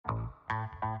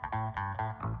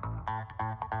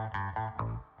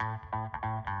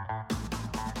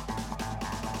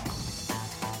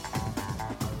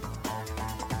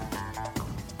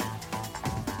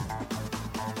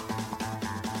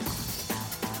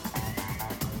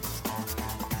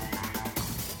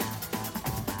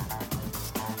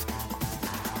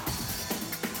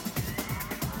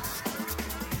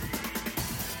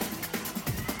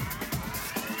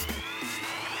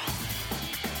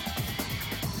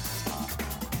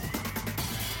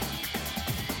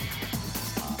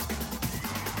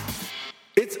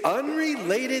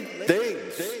Unrelated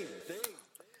Things.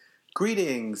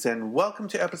 Greetings and welcome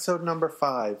to episode number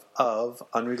 5 of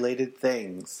Unrelated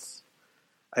Things.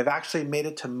 I've actually made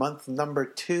it to month number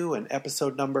 2 and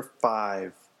episode number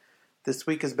 5. This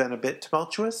week has been a bit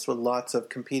tumultuous with lots of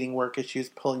competing work issues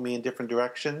pulling me in different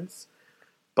directions,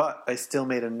 but I still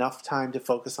made enough time to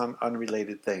focus on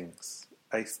unrelated things.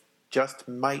 I just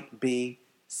might be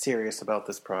serious about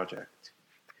this project.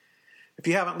 If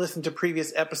you haven't listened to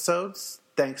previous episodes,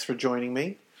 thanks for joining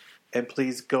me, and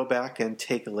please go back and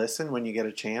take a listen when you get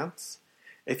a chance.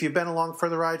 If you've been along for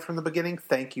the ride from the beginning,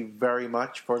 thank you very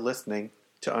much for listening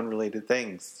to Unrelated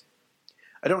Things.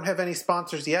 I don't have any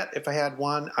sponsors yet. If I had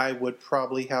one, I would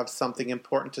probably have something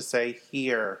important to say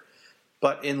here.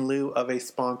 But in lieu of a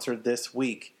sponsor this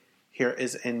week, here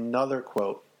is another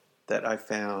quote that I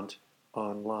found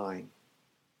online.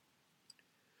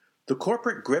 The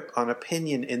corporate grip on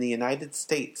opinion in the United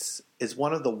States is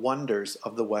one of the wonders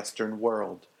of the Western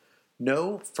world.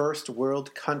 No first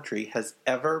world country has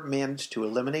ever managed to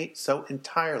eliminate so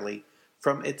entirely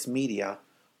from its media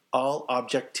all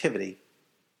objectivity,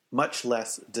 much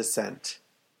less dissent.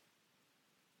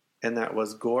 And that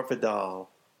was Gore Vidal.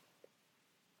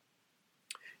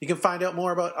 You can find out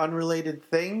more about Unrelated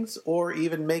Things or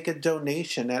even make a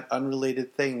donation at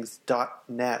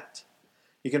unrelatedthings.net.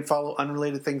 You can follow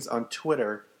Unrelated Things on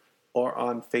Twitter or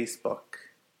on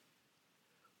Facebook.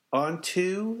 On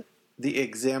to the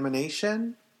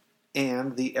examination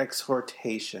and the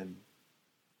exhortation.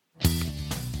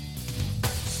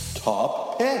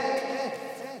 Top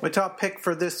pick. My top pick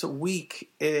for this week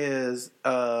is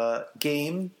a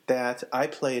game that I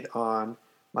played on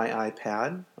my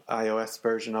iPad, iOS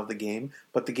version of the game,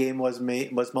 but the game was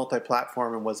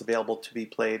multi-platform and was available to be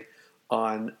played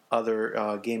on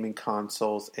other gaming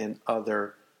consoles and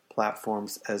other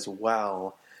platforms as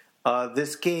well.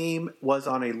 This game was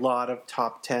on a lot of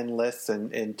top 10 lists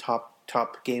and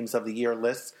top games of the year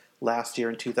lists last year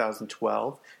in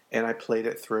 2012, and I played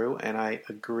it through, and I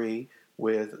agree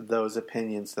with those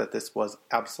opinions that this was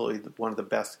absolutely one of the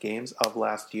best games of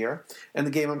last year. And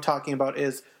the game I'm talking about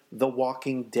is The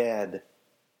Walking Dead,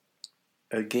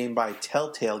 a game by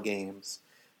Telltale Games.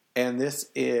 And this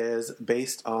is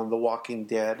based on The Walking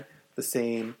Dead, the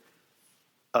same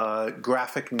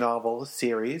graphic novel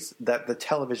series that the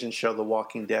television show The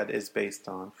Walking Dead is based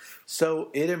on. So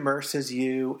it immerses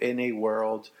you in a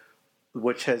world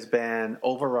which has been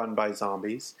overrun by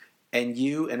zombies, and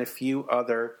you and a few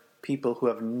other people who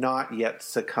have not yet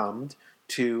succumbed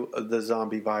to the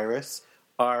zombie virus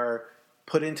are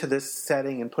put into this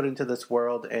setting and put into this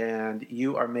world, and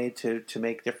you are made to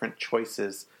make different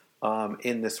choices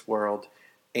in this world,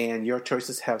 and your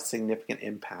choices have significant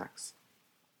impacts.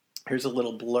 Here's a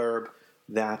little blurb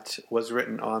that was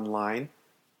written online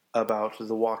about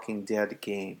the Walking Dead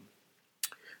game.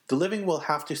 The living will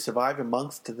have to survive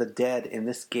amongst the dead in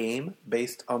this game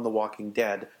based on The Walking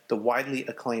Dead, the widely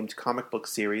acclaimed comic book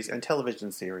series and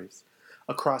television series.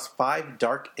 Across 5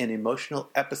 dark and emotional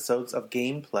episodes of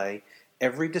gameplay,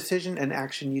 every decision and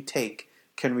action you take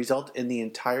can result in the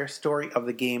entire story of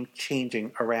the game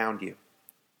changing around you.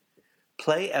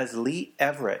 Play as Lee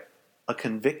Everett, a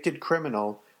convicted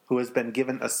criminal who has been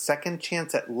given a second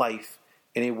chance at life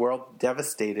in a world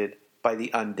devastated by the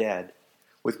undead.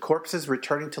 With corpses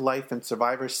returning to life and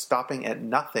survivors stopping at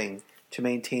nothing to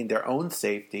maintain their own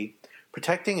safety,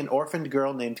 protecting an orphaned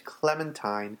girl named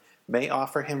Clementine may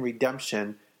offer him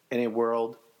redemption in a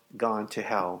world gone to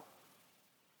hell.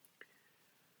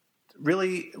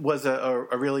 Really was a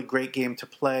really great game to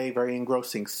play, very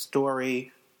engrossing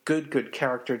story, good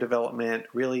character development,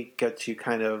 really gets you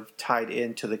kind of tied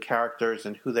into the characters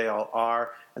and who they all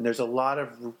are, and there's a lot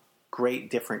of great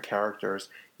different characters.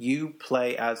 You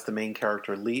play as the main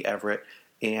character, Lee Everett,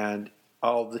 and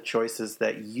all the choices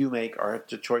that you make are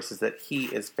the choices that he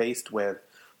is faced with.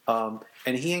 And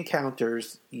he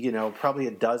encounters, probably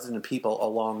a dozen people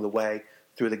along the way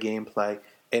through the gameplay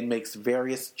and makes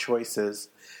various choices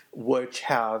which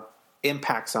have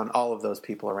impacts on all of those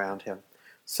people around him.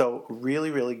 So really,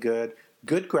 really good.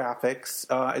 Good graphics.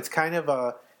 It's kind of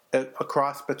a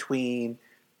cross between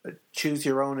choose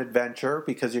your own adventure,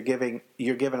 because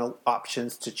you're given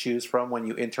options to choose from when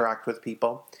you interact with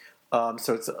people.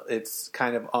 So it's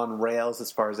kind of on rails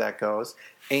as far as that goes.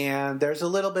 And there's a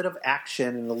little bit of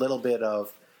action and a little bit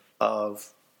of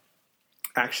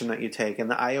action that you take. And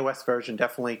the iOS version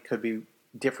definitely could be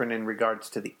different in regards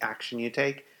to the action you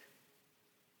take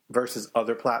versus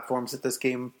other platforms that this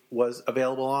game was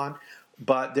available on.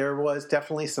 But there was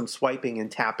definitely some swiping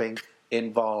and tapping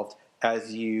involved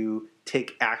as you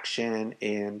take action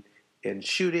in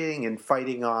shooting and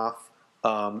fighting off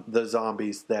the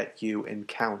zombies that you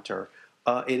encounter.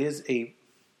 It is a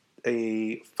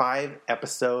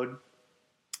 5-episode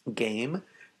game,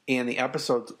 and the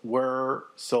episodes were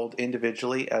sold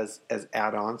individually as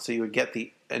add-ons. So you would get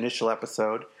the initial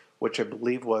episode, which I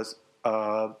believe was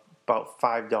about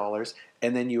 $5,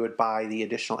 and then you would buy the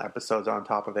additional episodes on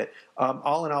top of it.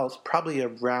 All in all, it's probably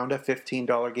around a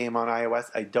 $15 game on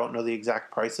iOS. I don't know the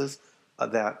exact prices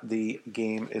that the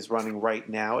game is running right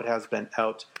now. It has been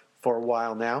out for a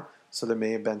while now, so there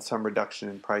may have been some reduction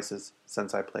in prices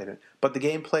since I played it. But the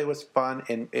gameplay was fun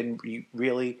and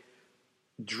really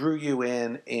drew you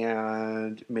in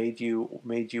and made you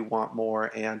want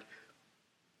more. And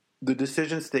the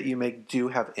decisions that you make do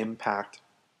have impact.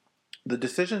 The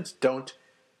decisions don't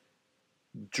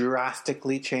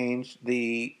drastically change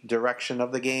the direction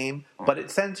of the game, but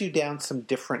it sends you down some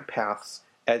different paths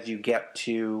as you get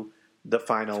to the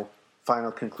final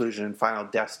conclusion and final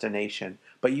destination.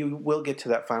 But you will get to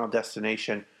that final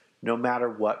destination no matter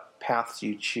what paths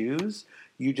you choose.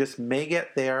 You just may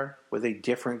get there with a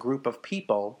different group of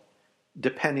people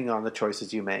depending on the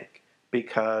choices you make.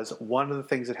 Because one of the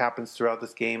things that happens throughout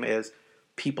this game is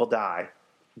people die.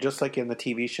 Just like in the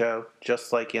TV show,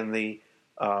 just like in the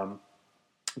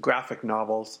graphic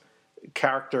novels,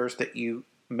 characters that you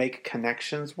make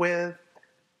connections with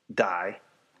die.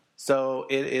 So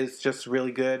it is just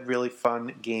really good, really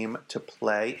fun game to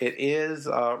play. It is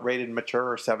rated mature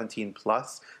or 17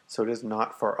 plus, so it is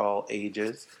not for all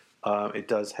ages. It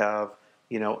does have,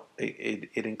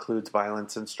 it includes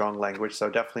violence and strong language, so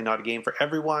definitely not a game for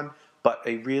everyone, but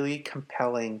a really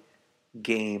compelling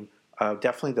game.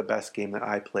 Definitely the best game that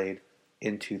I played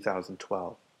in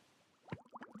 2012.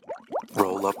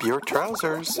 Roll up your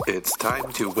trousers. It's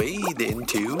time to wade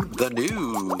into the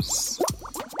news.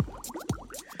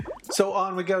 So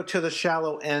on we go to the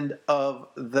shallow end of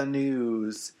the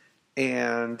news.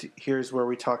 And here's where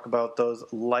we talk about those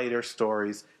lighter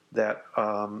stories that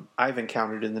I've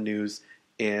encountered in the news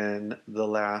in the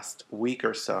last week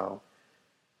or so.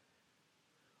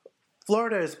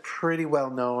 Florida is pretty well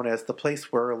known as the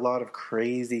place where a lot of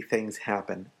crazy things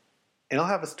happen. And I'll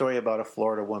have a story about a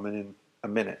Florida woman in a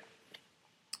minute.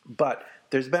 But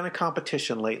there's been a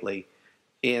competition lately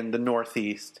in the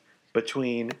Northeast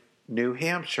between New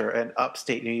Hampshire and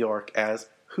upstate New York as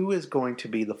who is going to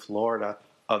be the Florida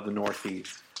of the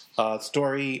Northeast.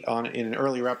 Story in an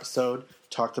earlier episode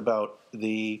talked about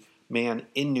the man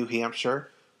in New Hampshire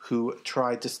who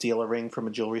tried to steal a ring from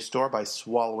a jewelry store by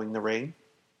swallowing the ring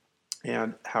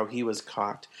and how he was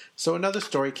caught. So another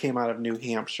story came out of New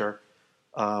Hampshire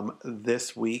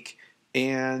this week,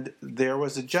 and there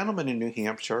was a gentleman in New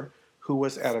Hampshire who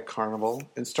was at a carnival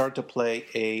and started to play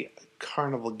a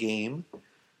carnival game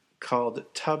called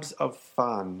Tubs of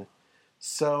Fun.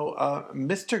 So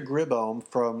Mr. Gribome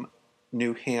from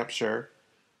New Hampshire,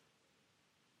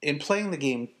 in playing the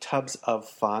game Tubs of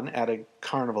Fun at a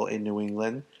carnival in New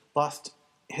England, lost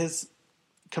his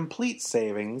complete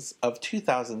savings of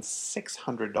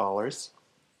 $2,600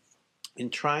 in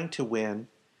trying to win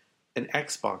an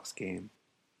Xbox game.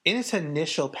 In his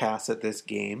initial pass at this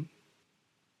game,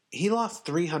 he lost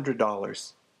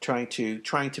 $300 trying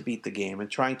to beat the game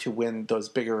and trying to win those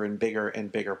bigger and bigger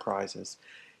and bigger prizes.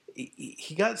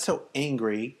 He got so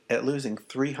angry at losing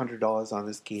 $300 on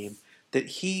this game that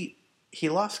he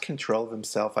lost control of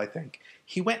himself, I think.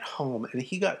 He went home and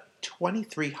he got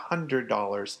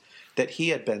 $2,300 that he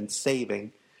had been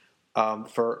saving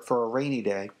for a rainy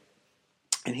day,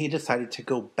 and he decided to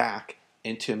go back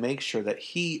and to make sure that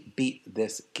he beat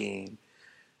this game.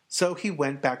 So he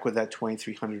went back with that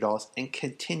 $2,300 and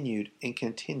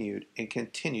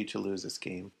continued to lose this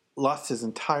game. Lost his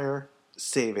entire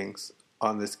savings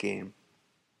on this game.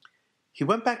 He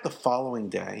went back the following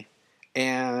day,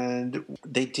 and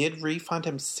they did refund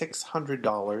him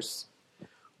 $600,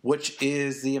 which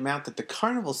is the amount that the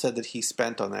carnival said that he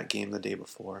spent on that game the day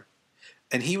before.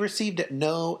 And he received at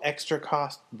no extra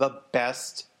cost the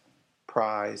best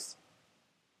prize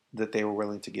that they were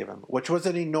willing to give him, which was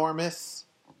an enormous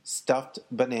stuffed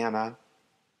banana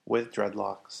with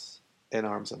dreadlocks and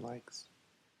arms and legs.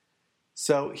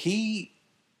 So he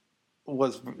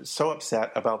was so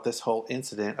upset about this whole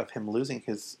incident of him losing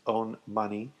his own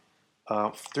money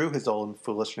through his own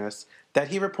foolishness that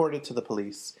he reported to the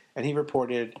police, and he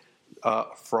reported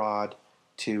fraud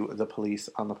to the police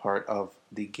on the part of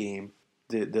the game,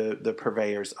 the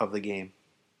purveyors of the game.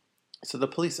 So the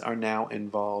police are now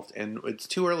involved, and it's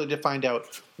too early to find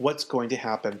out what's going to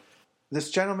happen. This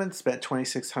gentleman spent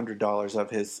 $2,600 of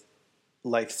his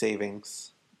life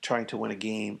savings trying to win a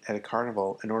game at a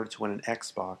carnival in order to win an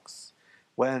Xbox.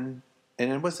 And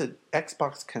it was an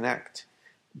Xbox Connect.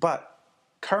 But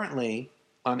currently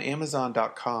on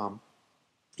Amazon.com,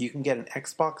 you can get an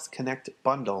Xbox Connect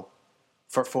bundle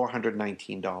for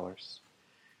 $419.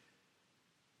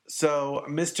 So,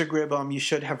 Mr. Gribham, you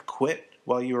should have quit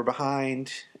while you were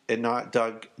behind and not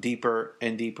dug deeper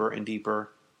and deeper and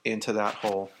deeper into that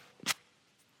hole.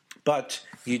 But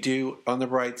you do, on the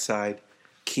bright side,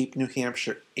 keep New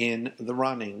Hampshire in the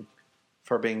running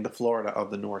for being the Florida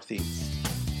of the Northeast.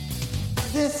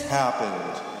 This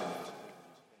happened.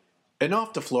 And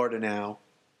off to Florida now.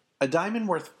 A diamond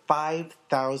worth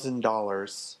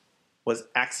 $5,000 was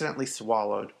accidentally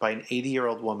swallowed by an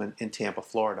 80-year-old woman in Tampa,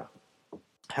 Florida.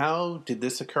 How did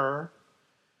this occur?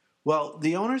 Well,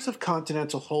 the owners of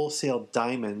Continental Wholesale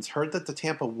Diamonds heard that the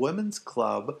Tampa Women's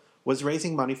Club was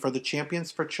raising money for the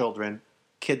Champions for Children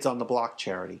Kids on the Block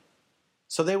charity.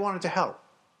 So they wanted to help.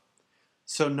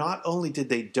 So not only did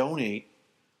they donate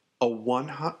a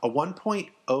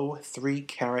 1.03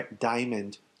 carat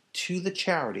diamond to the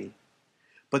charity,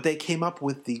 but they came up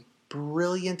with the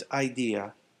brilliant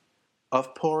idea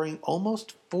of pouring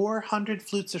almost 400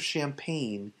 flutes of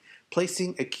champagne,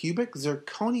 placing a cubic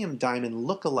zirconium diamond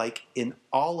look-alike in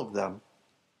all of them,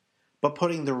 but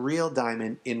putting the real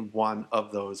diamond in one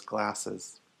of those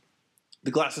glasses.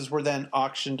 The glasses were then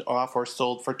auctioned off or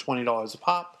sold for $20 a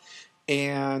pop,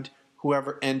 and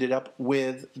whoever ended up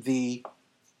with the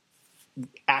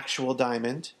actual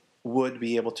diamond would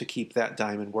be able to keep that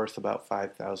diamond worth about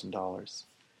 $5,000.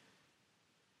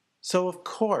 So, of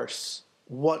course,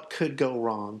 what could go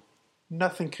wrong?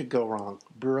 Nothing could go wrong.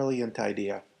 Brilliant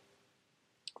idea.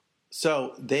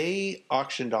 So they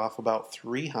auctioned off about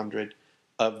 300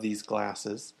 of these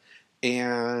glasses,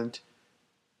 and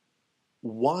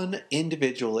one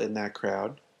individual in that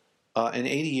crowd, an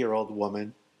 80-year-old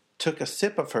woman, took a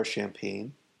sip of her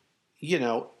champagne,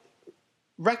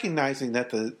 recognizing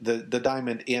that the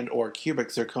diamond and or cubic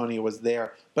zirconia was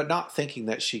there, but not thinking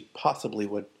that she possibly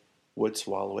would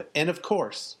swallow it. And of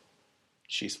course,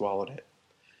 she swallowed it.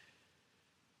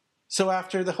 So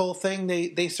after the whole thing,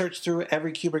 they searched through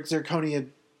every cubic zirconia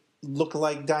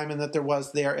look-alike diamond that there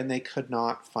was there, and they could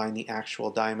not find the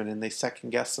actual diamond, and they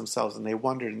second-guessed themselves, and they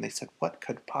wondered, and they said, what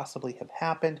could possibly have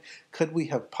happened? Could we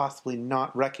have possibly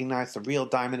not recognized the real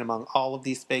diamond among all of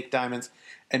these fake diamonds?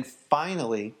 And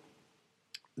finally,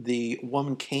 the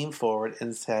woman came forward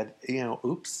and said,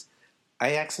 oops,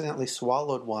 I accidentally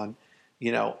swallowed one.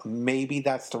 Maybe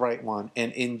that's the right one.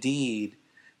 And indeed,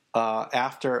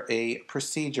 after a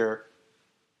procedure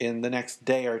in the next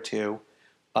day or two,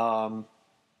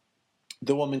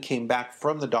 the woman came back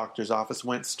from the doctor's office,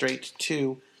 went straight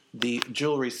to the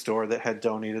jewelry store that had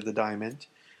donated the diamond,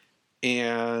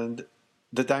 and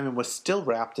the diamond was still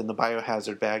wrapped in the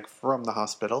biohazard bag from the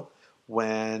hospital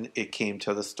when it came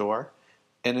to the store.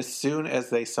 And as soon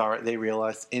as they saw it, they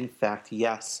realized, in fact,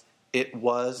 yes, it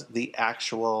was the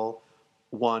actual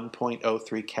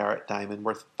 1.03 carat diamond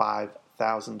worth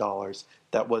 $5,000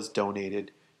 that was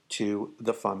donated to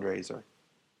the fundraiser.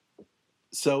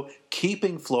 So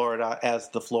keeping Florida as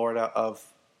the Florida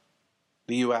of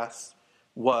the U.S.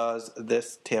 was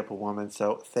this Tampa woman.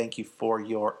 So thank you for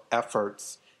your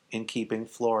efforts in keeping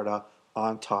Florida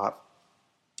on top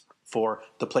for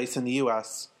the place in the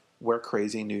U.S. where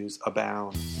crazy news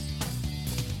abounds.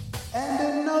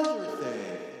 And another thing.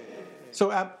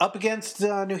 So up against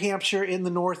New Hampshire in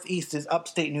the Northeast is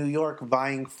upstate New York,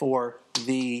 vying for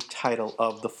the title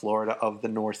of the Florida of the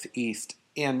Northeast.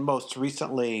 And most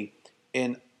recently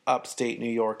in upstate New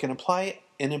York, an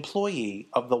employee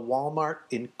of the Walmart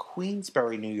in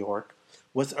Queensbury, New York,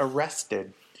 was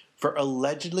arrested for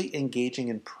allegedly engaging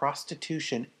in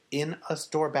prostitution in a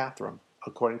store bathroom,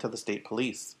 according to the state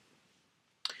police.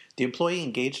 The employee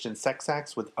engaged in sex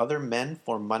acts with other men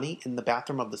for money in the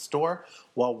bathroom of the store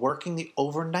while working the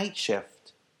overnight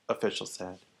shift, officials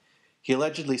said. He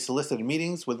allegedly solicited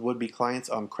meetings with would-be clients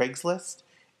on Craigslist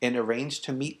and arranged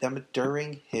to meet them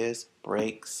during his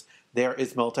breaks. There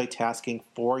is multitasking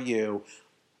for you.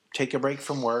 Take a break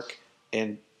from work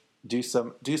and do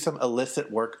some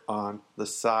illicit work on the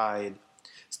side.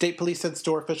 State police said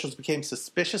store officials became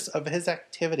suspicious of his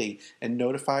activity and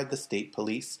notified the state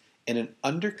police, and an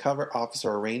undercover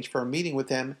officer arranged for a meeting with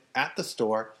him at the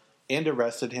store and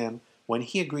arrested him when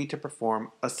he agreed to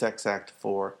perform a sex act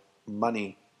for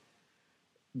money.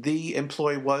 The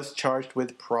employee was charged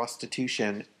with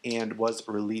prostitution and was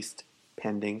released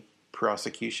pending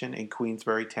prosecution in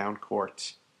Queensbury Town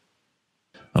Court.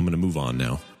 I'm going to move on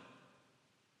now.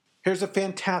 Here's a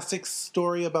fantastic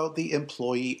story about the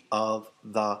employee of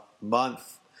the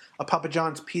month. A Papa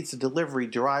John's pizza delivery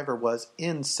driver was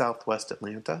in southwest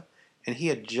Atlanta, and he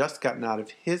had just gotten out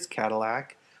of his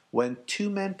Cadillac when two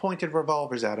men pointed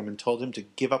revolvers at him and told him to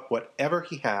give up whatever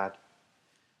he had.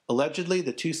 Allegedly,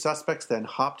 the two suspects then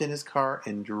hopped in his car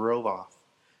and drove off.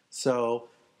 So,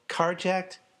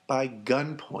 carjacked by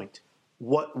gunpoint.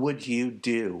 What would you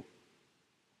do?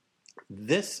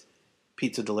 This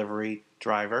pizza delivery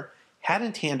driver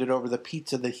hadn't handed over the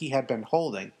pizza that he had been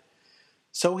holding.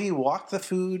 So he walked the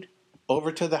food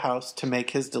over to the house to make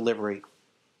his delivery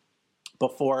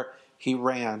before he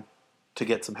ran to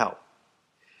get some help.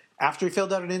 After he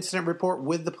filled out an incident report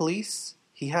with the police,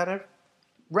 he had a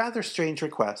rather strange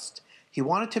request. He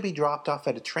wanted to be dropped off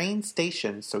at a train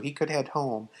station so he could head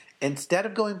home instead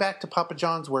of going back to Papa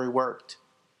John's where he worked.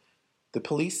 The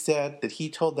police said that he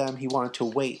told them he wanted to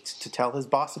wait to tell his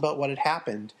boss about what had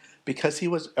happened because he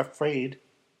was afraid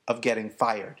of getting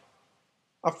fired.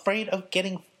 Afraid of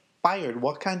getting fired?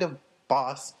 What kind of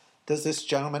boss does this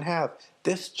gentleman have?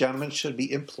 This gentleman should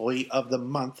be Employee of the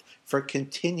Month for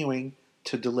continuing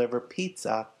to deliver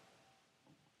pizza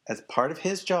as part of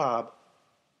his job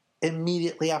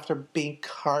immediately after being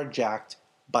carjacked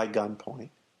by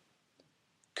gunpoint.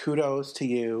 Kudos to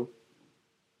you,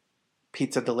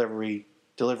 pizza delivery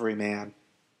man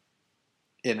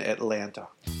in Atlanta.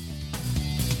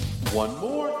 One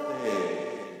more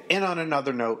thing. And on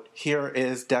another note, here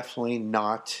is definitely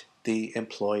not the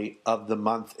Employee of the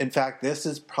Month. In fact, this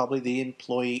is probably the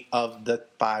Employee of the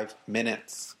 5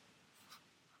 minutes.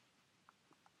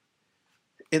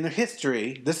 In the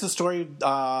history, this is a story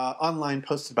online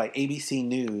posted by ABC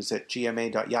News at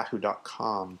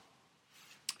gma.yahoo.com.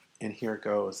 And here it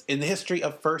goes. In the history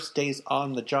of first days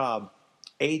on the job,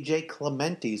 A.J.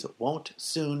 Clementes won't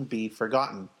soon be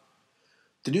forgotten.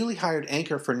 The newly hired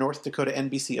anchor for North Dakota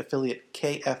NBC affiliate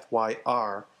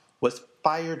KFYR was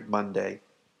fired Monday,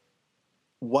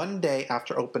 one day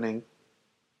after opening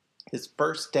his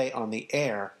first day on the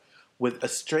air with a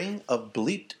string of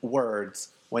bleeped words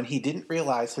when he didn't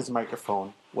realize his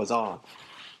microphone was on.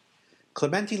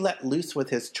 Clementi let loose with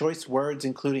his choice words,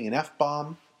 including an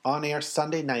F-bomb, on air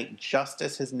Sunday night just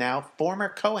as his now former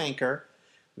co-anchor,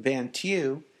 Van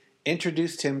Tew,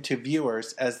 introduced him to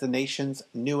viewers as the nation's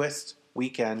newest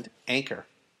weekend anchor.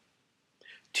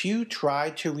 Tew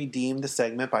tried to redeem the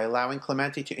segment by allowing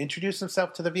Clementi to introduce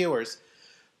himself to the viewers,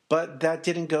 but that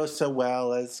didn't go so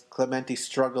well as Clementi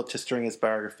struggled to string his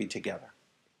biography together.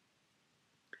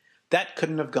 That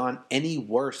couldn't have gone any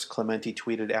worse, Clementi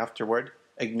tweeted afterward,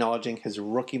 acknowledging his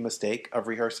rookie mistake of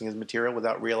rehearsing his material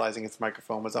without realizing his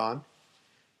microphone was on.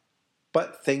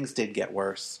 But things did get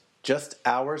worse. Just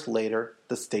hours later,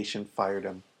 the station fired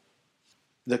him.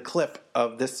 The clip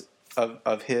of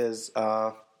his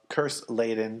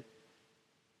curse-laden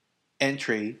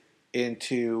entry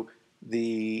into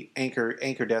the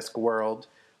anchor desk world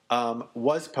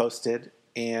was posted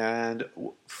and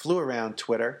flew around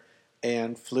Twitter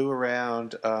and flew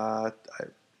around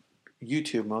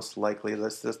YouTube, most likely.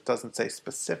 This doesn't say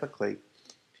specifically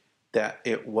that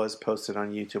it was posted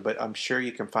on YouTube, but I'm sure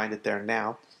you can find it there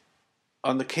now.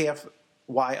 On the KFYR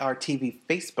TV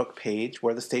Facebook page,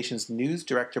 where the station's news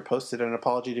director posted an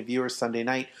apology to viewers Sunday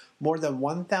night, more than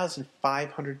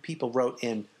 1,500 people wrote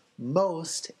in,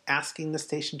 most asking the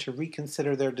station to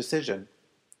reconsider their decision.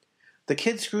 The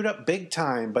kid screwed up big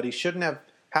time, but he shouldn't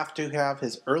have to have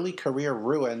his early career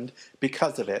ruined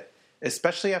because of it,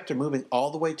 especially after moving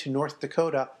all the way to North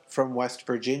Dakota from West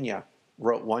Virginia,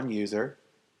 wrote one user.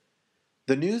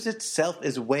 The news itself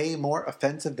is way more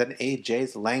offensive than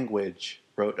AJ's language,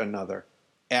 wrote another,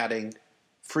 adding,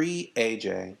 free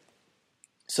AJ.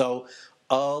 So,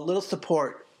 a little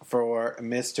support for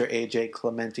Mr. AJ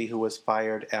Clementi, who was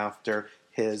fired after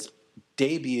his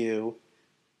debut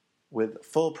with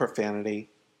full profanity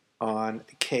on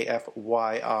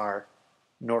KFYR,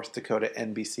 North Dakota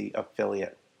NBC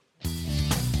affiliate.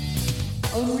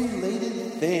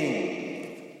 Unrelated thing.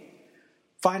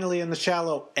 Finally, in the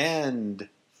shallow end,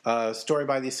 a story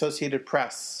by the Associated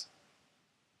Press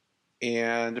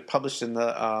and published in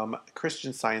the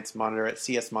Christian Science Monitor at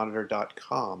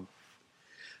csmonitor.com.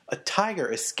 A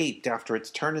tiger escaped after its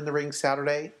turn in the ring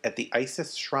Saturday at the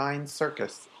Isis Shrine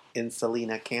Circus in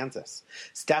Salina, Kansas.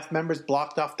 Staff members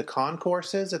blocked off the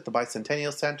concourses at the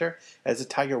Bicentennial Center as the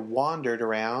tiger wandered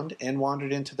around and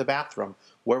wandered into the bathroom,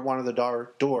 where one of the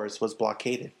doors was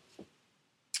blockaded.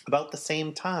 About the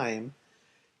same time,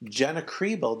 Jenna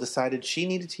Kriebel decided she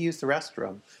needed to use the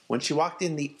restroom. When she walked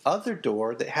in the other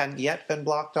door that hadn't yet been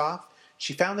blocked off,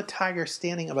 she found the tiger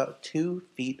standing about 2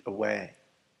 feet away.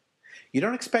 You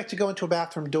don't expect to go into a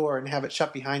bathroom door and have it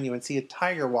shut behind you and see a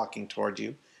tiger walking toward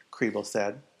you, Kriebel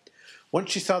said.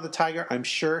 Once she saw the tiger, I'm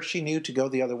sure she knew to go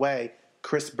the other way,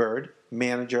 Chris Bird,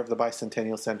 manager of the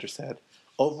Bicentennial Center, said.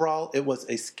 Overall, it was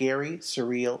a scary,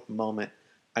 surreal moment.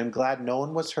 I'm glad no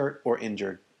one was hurt or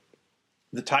injured.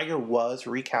 The tiger was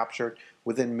recaptured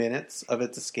within minutes of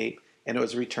its escape, and it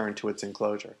was returned to its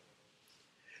enclosure.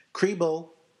 Kriebel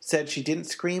said she didn't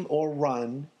scream or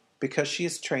run because she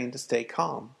is trained to stay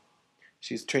calm.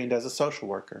 She's trained as a social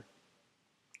worker.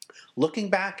 Looking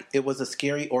back, it was a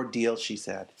scary ordeal, she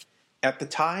said. At the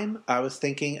time, I was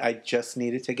thinking I just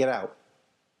needed to get out.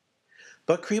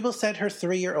 But Kriebel said her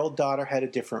 3-year-old daughter had a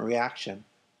different reaction.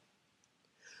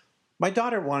 My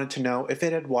daughter wanted to know if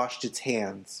it had washed its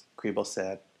hands, Kriebel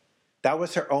said. That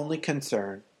was her only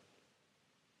concern.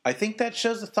 I think that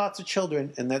shows the thoughts of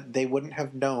children and that they wouldn't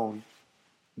have known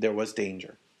there was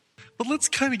danger. But let's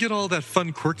kind of get all that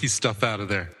fun, quirky stuff out of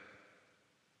there.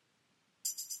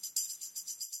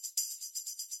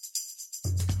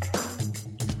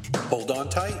 Hold on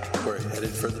tight. We're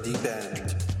headed for the deep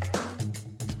end.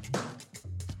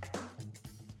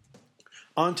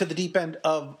 On to the deep end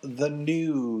of the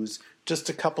news. Just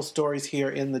a couple stories here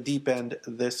in the deep end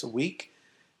this week.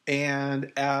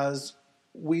 And as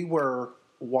we were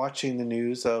watching the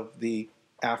news of the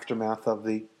aftermath of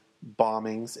the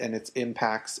bombings and its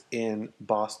impacts in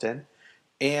Boston,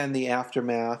 and the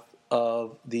aftermath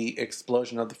of the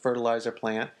explosion of the fertilizer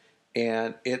plant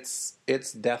and its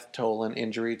death toll and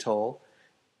injury toll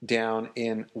down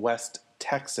in West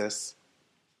Texas,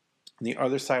 on the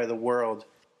other side of the world,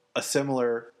 a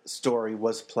similar story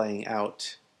was playing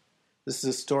out. This is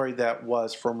a story that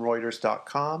was from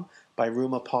Reuters.com by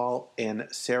Ruma Paul and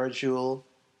Sarajul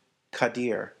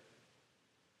Kadir.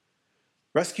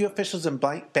 Rescue officials in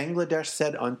Bangladesh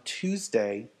said on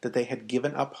Tuesday that they had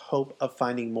given up hope of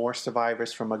finding more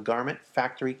survivors from a garment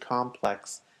factory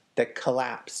complex that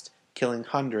collapsed, killing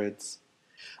hundreds.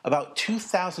 About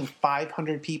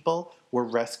 2,500 people were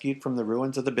rescued from the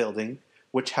ruins of the building,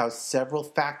 which housed several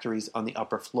factories on the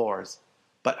upper floors,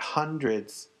 but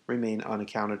hundreds remain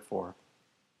unaccounted for.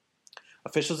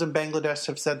 Officials in Bangladesh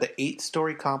have said the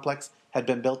 8-story complex had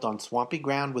been built on swampy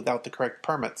ground without the correct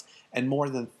permits, and more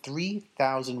than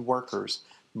 3,000 workers,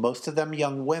 most of them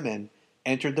young women,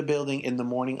 entered the building in the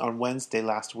morning on Wednesday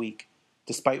last week,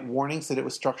 despite warnings that it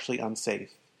was structurally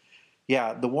unsafe.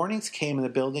 Yeah, the warnings came and the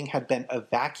building had been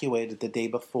evacuated the day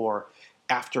before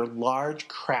after large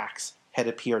cracks had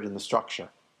appeared in the structure.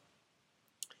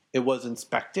 It was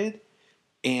inspected,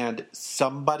 and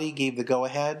somebody gave the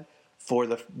go-ahead for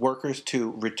the workers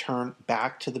to return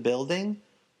back to the building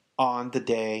on the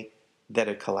day that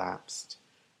it collapsed.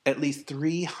 At least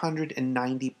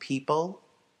 390 people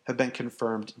have been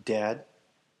confirmed dead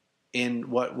in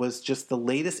what was just the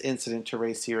latest incident to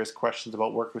raise serious questions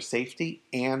about worker safety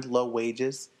and low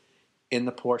wages in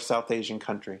the poor South Asian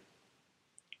country,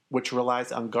 which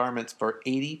relies on garments for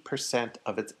 80%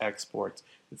 of its exports.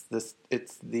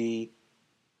 It's the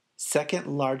second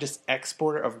largest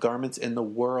exporter of garments in the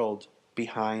world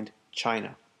behind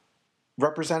China.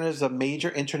 Representatives of major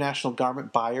international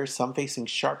garment buyers, some facing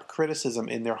sharp criticism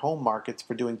in their home markets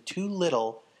for doing too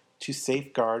little to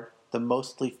safeguard the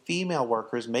mostly female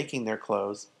workers making their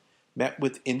clothes, met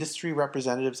with industry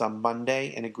representatives on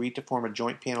Monday and agreed to form a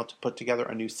joint panel to put together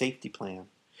a new safety plan.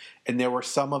 And there were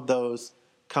some of those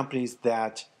companies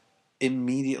that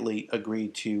immediately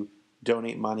agreed to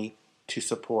donate money to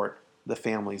support the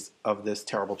families of this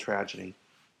terrible tragedy.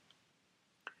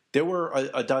 There were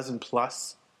a dozen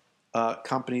plus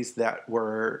companies that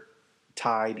were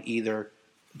tied either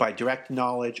by direct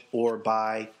knowledge or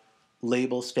by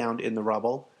labels found in the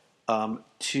rubble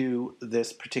to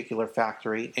this particular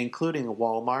factory, including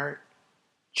Walmart,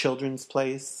 Children's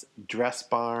Place, Dress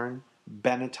Barn,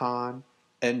 Benetton,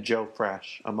 and Joe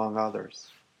Fresh, among others.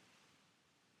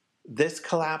 This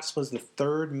collapse was the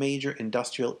third major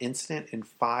industrial incident in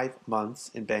 5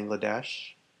 months in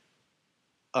Bangladesh.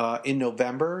 In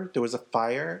November, there was a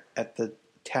fire at the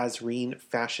Tazreen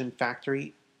fashion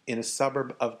factory in a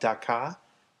suburb of Dhaka,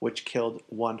 which killed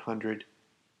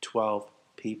 112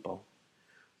 people.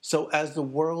 So as the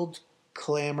world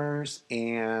clamors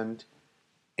and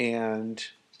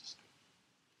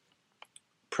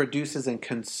produces and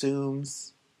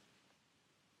consumes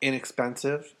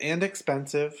inexpensive and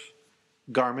expensive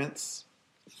garments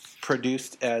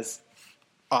produced as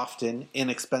often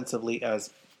inexpensively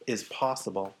as is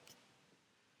possible,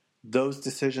 those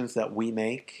decisions that we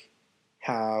make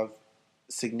have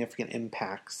significant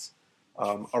impacts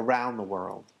around the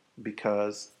world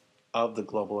because of the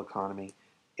global economy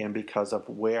and because of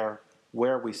where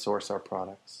we source our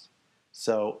products.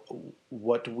 So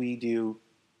what we do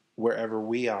wherever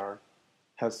we are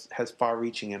has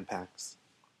far-reaching impacts.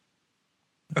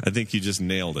 I think you just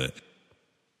nailed it.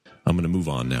 I'm going to move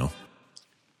on now.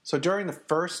 So during the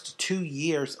first 2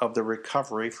 years of the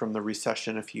recovery from the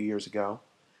recession a few years ago,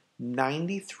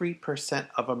 93%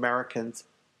 of Americans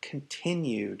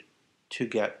continued to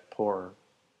get poorer.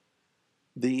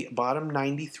 The bottom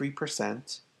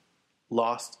 93%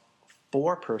 lost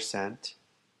 4%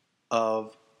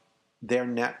 of their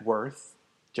net worth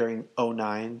during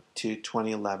 2009 to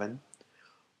 2011,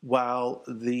 while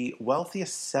the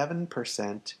wealthiest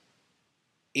 7%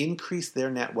 increased their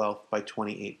net wealth by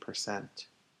 28%.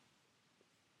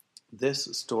 This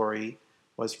story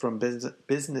was from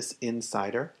Business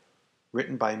Insider,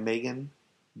 written by Megan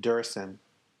Durson.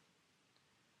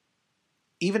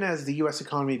 Even as the U.S.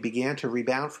 economy began to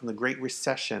rebound from the Great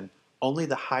Recession, only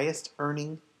the highest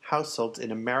earning households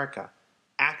in America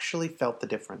actually felt the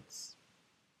difference.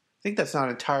 I think that's not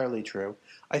entirely true.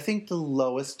 I think the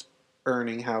lowest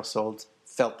earning households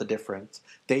felt the difference.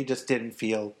 They just didn't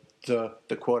feel the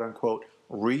quote-unquote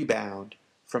rebound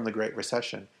from the Great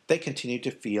Recession. They continued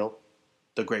to feel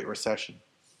the Great Recession.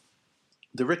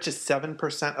 The richest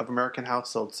 7% of American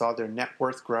households saw their net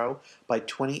worth grow by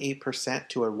 28%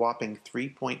 to a whopping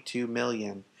 $3.2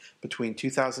 million between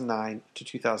 2009 to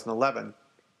 2011,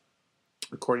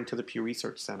 according to the Pew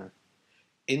Research Center.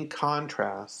 In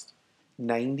contrast,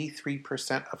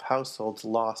 93% of households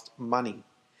lost money.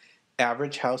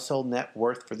 Average household net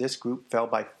worth for this group fell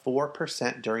by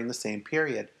 4% during the same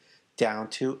period, down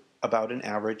to about an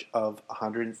average of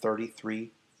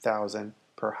 $133,000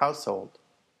 per household.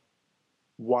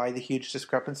 Why the huge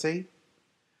discrepancy?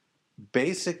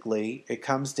 Basically, it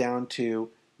comes down to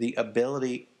the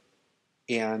ability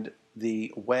and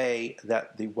the way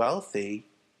that the wealthy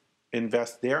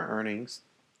invest their earnings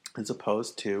as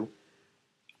opposed to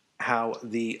how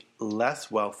the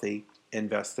less wealthy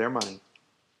invest their money.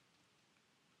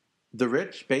 The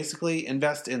rich basically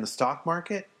invest in the stock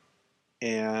market,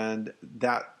 and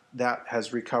that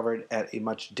has recovered at a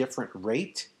much different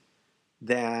rate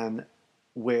than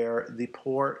where the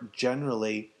poor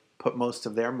generally put most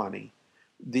of their money.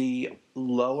 The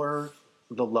other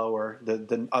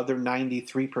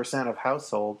 93% of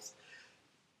households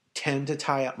tend to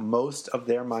tie up most of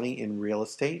their money in real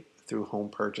estate through home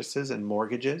purchases and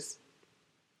mortgages,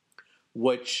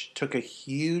 which took a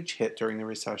huge hit during the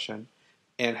recession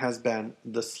and has been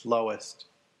the slowest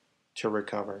to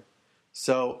recover.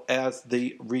 So as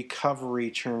the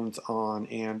recovery turns on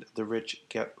and the rich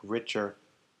get richer,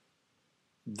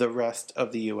 the rest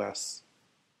of the U.S.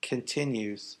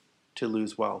 continues to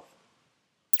lose wealth.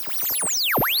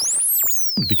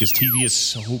 Because TV is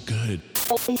so good.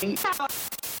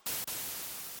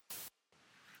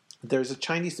 There's a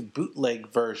Chinese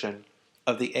bootleg version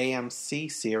of the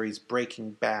AMC series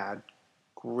Breaking Bad.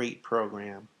 Great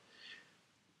program.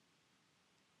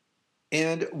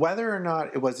 And whether or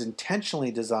not it was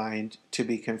intentionally designed to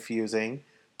be confusing,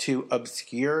 to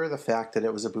obscure the fact that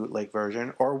it was a bootleg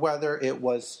version, or whether it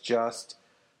was just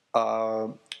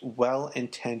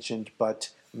well-intentioned but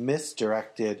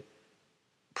misdirected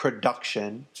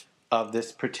production of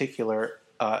this particular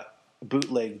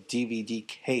bootleg DVD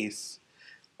case,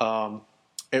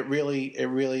 it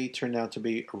really turned out to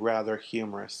be rather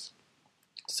humorous.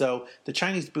 So the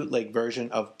Chinese bootleg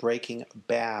version of Breaking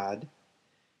Bad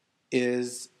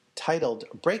is titled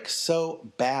Break So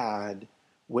Bad,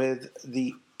 with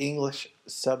the English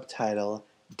subtitle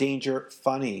Danger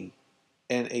Funny,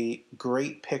 and a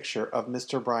great picture of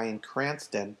Mr. Bryan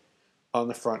Cranston on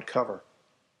the front cover.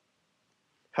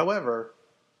 However,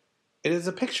 it is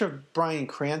a picture of Bryan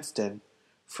Cranston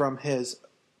from his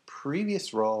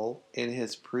previous role in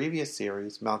his previous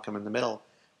series, Malcolm in the Middle,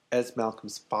 as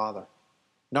Malcolm's father.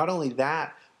 Not only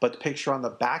that, but the picture on the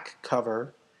back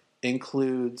cover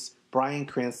includes Bryan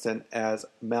Cranston as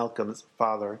Malcolm's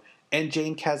father, and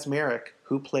Jane Kaczmarek,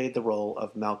 who played the role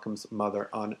of Malcolm's mother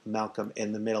on Malcolm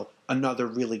in the Middle, another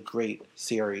really great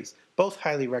series. Both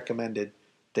highly recommended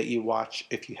that you watch,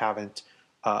 if you haven't,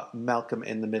 Malcolm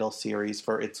in the Middle series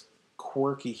for its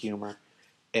quirky humor,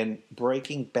 and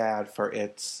Breaking Bad for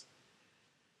its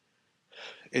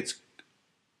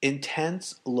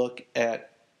intense look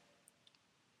at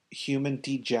human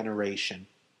degeneration.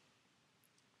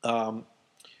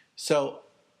 So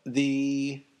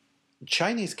the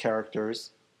Chinese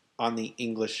characters on the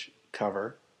English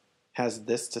cover has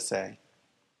this to say: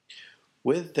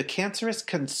 with the cancerous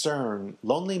concern,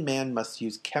 lonely man must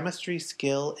use chemistry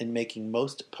skill in making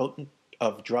most potent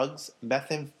of drugs,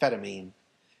 methamphetamine.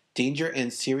 Danger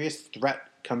and serious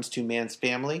threat comes to man's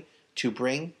family to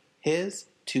bring his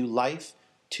to life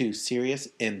to serious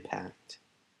impact.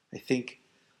 I think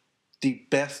the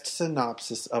best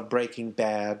synopsis of Breaking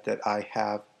Bad that I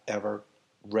have ever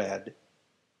read.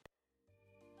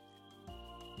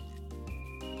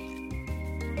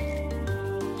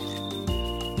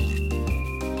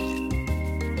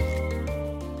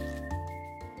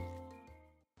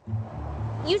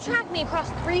 You track me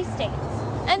across 3 states,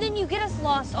 and then you get us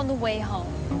lost on the way home.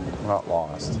 We're not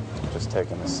lost, just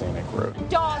taking the scenic route.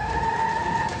 Dog.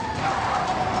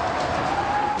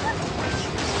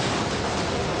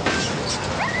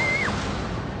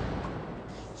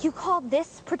 You call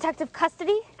this protective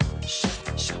custody?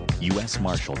 U.S.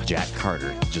 Marshal Jack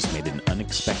Carter just made an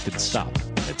unexpected stop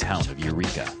in the town of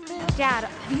Eureka. Dad,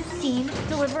 have you seen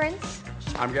Deliverance?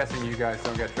 I'm guessing you guys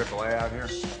don't get AAA out here?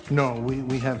 No,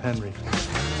 we have Henry.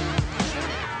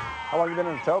 How long have you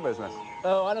been in the tow business?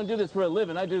 Oh, I don't do this for a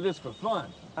living. I do this for fun.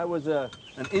 I was an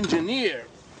engineer.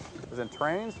 Was in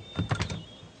trains?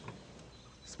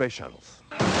 Space shuttles.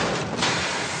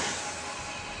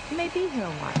 You may be here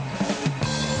a while.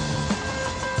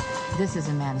 This is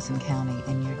in Madison County,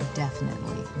 and you're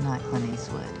definitely not Clint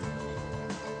Eastwood.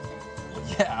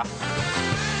 Yeah.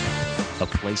 A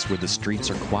place where the streets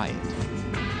are quiet.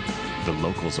 The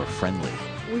locals are friendly.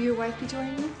 Will your wife be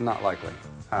joining you? Not likely.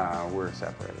 We're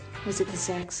separated. Was it the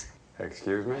sex?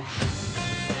 Excuse me?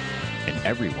 And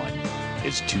everyone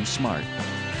is too smart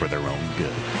for their own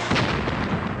good.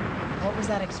 What was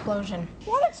that explosion?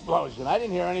 What explosion? I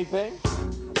didn't hear anything.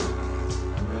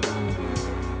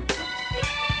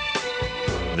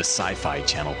 The Sci-Fi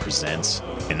Channel presents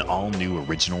an all-new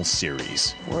original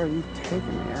series. Where are you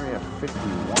taking me? Area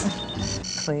 51?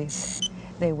 Please.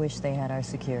 They wish they had our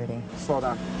security. Slow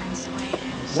down.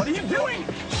 What are you doing?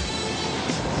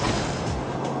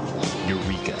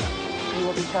 Eureka. You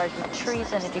will be charged with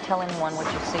treason if you tell anyone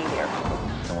what you see here.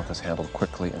 I want this handled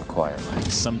quickly and quietly.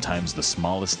 Sometimes the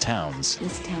smallest towns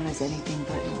This town is anything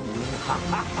but normal.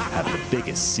 have the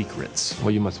biggest secrets.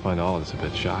 Well, you must find all this a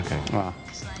bit shocking. Well,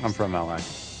 I'm from LA.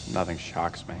 Nothing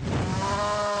shocks me.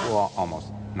 Well, almost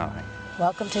nothing.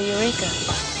 Welcome to Eureka.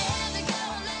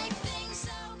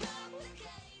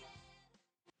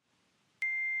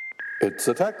 It's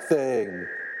a tech thing.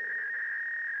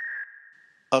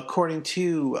 According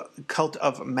to Cult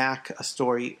of Mac, a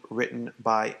story written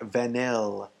by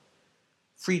Vanille,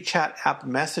 free chat app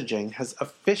messaging has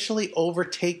officially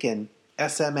overtaken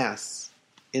SMS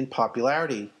in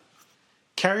popularity.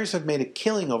 Carriers have made a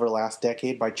killing over the last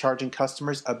decade by charging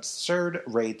customers absurd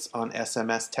rates on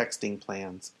SMS texting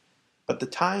plans. But the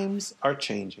times are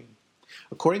changing.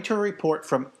 According to a report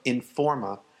from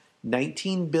Informa,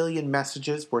 19 billion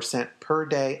messages were sent per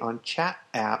day on chat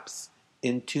apps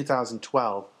in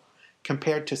 2012,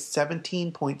 compared to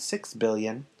 17.6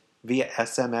 billion via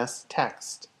SMS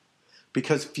text.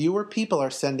 Because fewer people are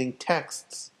sending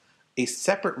texts, a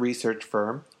separate research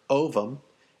firm, Ovum,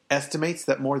 estimates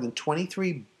that more than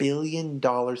 $23 billion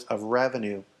of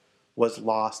revenue was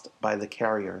lost by the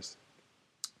carriers.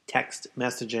 Text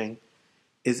messaging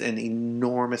is an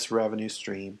enormous revenue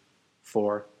stream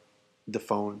for the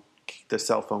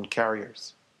cell phone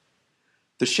carriers.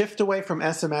 The shift away from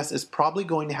SMS is probably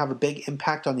going to have a big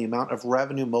impact on the amount of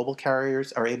revenue mobile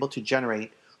carriers are able to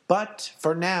generate, but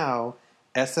for now,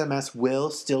 SMS will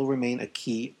still remain a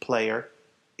key player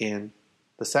in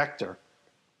the sector.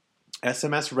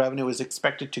 SMS revenue is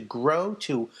expected to grow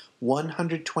to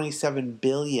 $127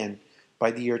 billion by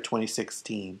the year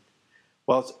 2016,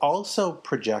 while it's also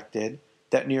projected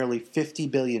that nearly 50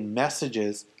 billion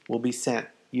messages will be sent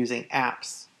using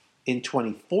apps in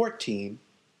 2014,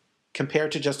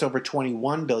 compared to just over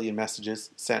 21 billion messages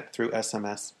sent through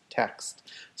SMS text.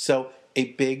 So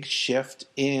a big shift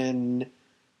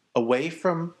away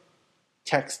from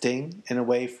texting and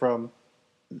away from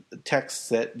texts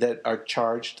that are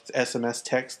charged, SMS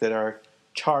texts that are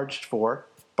charged for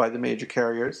by the major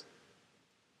carriers,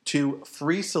 to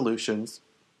free solutions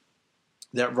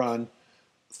that run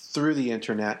through the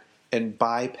internet and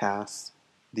bypass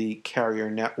the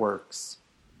carrier networks.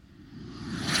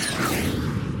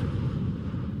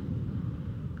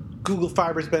 Google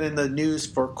Fiber has been in the news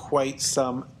for quite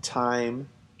some time.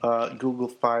 Google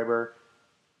Fiber,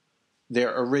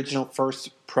 their original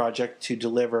first project to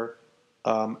deliver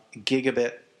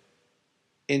gigabit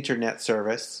internet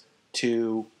service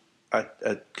to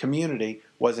a community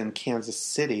was in Kansas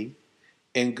City,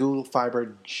 and Google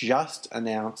Fiber just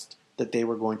announced that they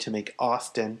were going to make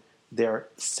Austin their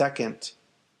second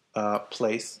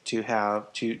place to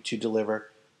have to deliver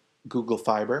Google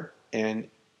Fiber and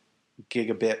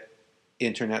gigabit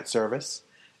internet service,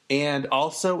 and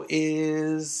also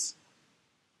is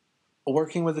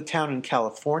working with a town in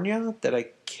California that I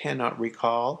cannot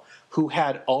recall, who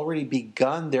had already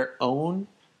begun their own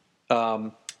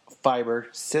fiber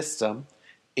system,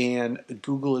 and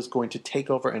Google is going to take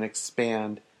over and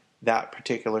expand that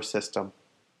particular system.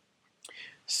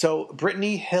 So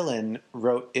Brittany Hillen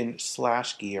wrote in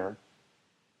SlashGear,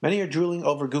 many are drooling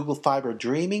over Google Fiber,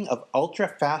 dreaming of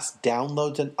ultra-fast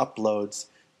downloads and uploads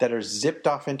that are zipped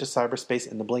off into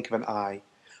cyberspace in the blink of an eye.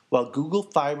 While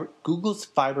Google's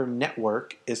fiber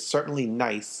network is certainly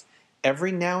nice,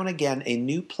 every now and again a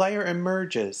new player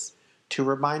emerges to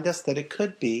remind us that it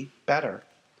could be better.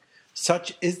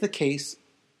 Such is the case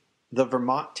the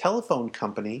Vermont Telephone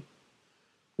Company,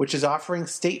 which is offering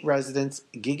state residents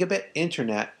gigabit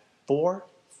internet for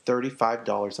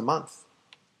 $35 a month.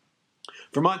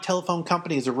 Vermont Telephone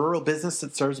Company is a rural business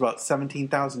that serves about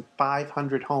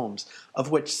 17,500 homes, of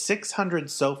which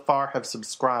 600 so far have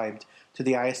subscribed to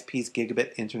the ISP's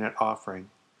gigabit internet offering.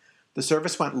 The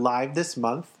service went live this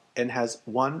month and has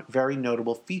one very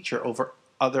notable feature over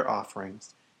other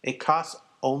offerings. It costs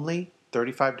only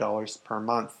 $35 per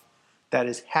month. That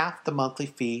is half the monthly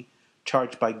fee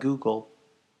charged by Google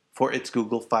for its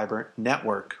Google Fiber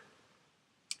network.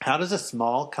 How does a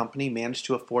small company manage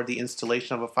to afford the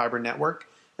installation of a fiber network,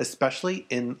 especially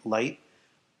in light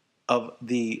of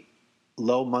the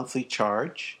low monthly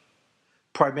charge?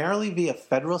 Primarily via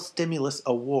federal stimulus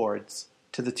awards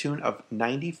to the tune of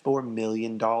 $94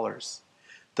 million.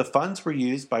 The funds were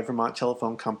used by Vermont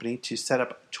Telephone Company to set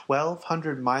up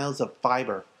 1,200 miles of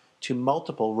fiber to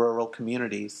multiple rural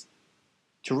counties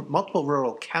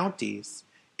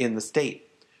in the state,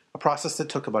 a process that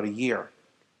took about a year.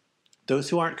 Those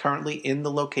who aren't currently in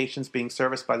the locations being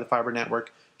serviced by the fiber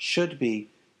network should be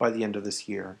by the end of this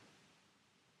year.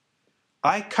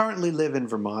 I currently live in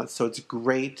Vermont, so it's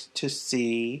great to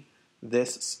see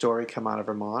this story come out of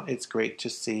Vermont. It's great to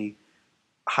see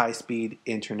high-speed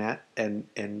internet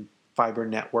and fiber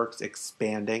networks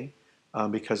expanding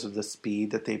because of the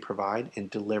speed that they provide in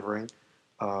delivering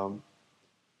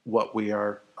what we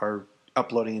are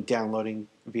uploading and downloading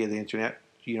via the internet,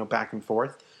 back and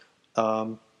forth.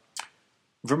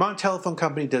 Vermont Telephone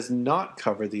Company does not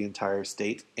cover the entire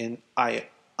state, and I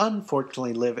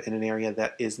unfortunately live in an area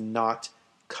that is not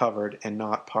covered and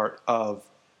not part of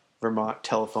Vermont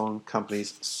Telephone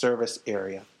Company's service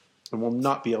area, and will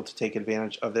not be able to take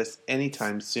advantage of this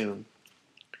anytime soon.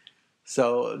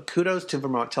 So kudos to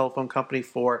Vermont Telephone Company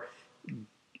for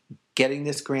getting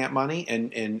this grant money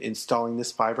and installing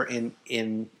this fiber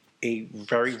in a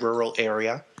very rural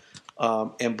area,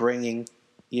 and bringing,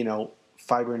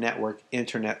 fiber network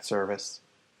internet service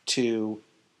to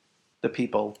the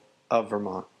people of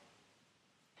Vermont.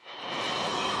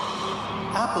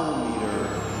 Apple Meter.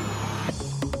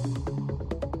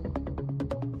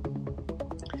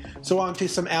 So on to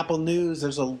some Apple news.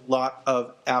 There's a lot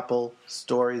of Apple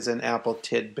stories and Apple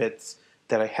tidbits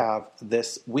that I have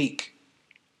this week.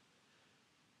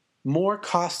 More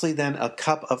costly than a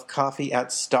cup of coffee at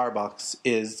Starbucks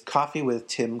is Coffee with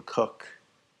Tim Cook.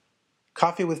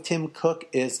 Coffee with Tim Cook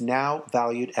is now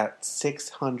valued at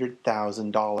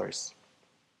 $600,000.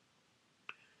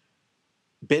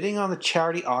 Bidding on the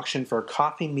charity auction for a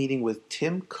coffee meeting with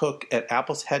Tim Cook at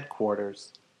Apple's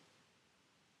headquarters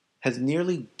has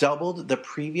nearly doubled the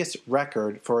previous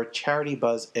record for a Charity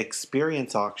Buzz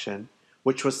experience auction,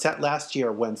 which was set last year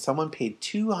when someone paid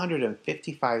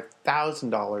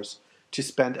 $255,000 to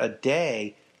spend a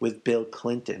day with Bill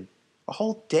Clinton. A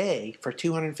whole day for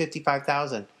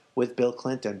 $255,000 with Bill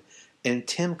Clinton. And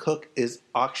Tim Cook is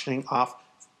auctioning off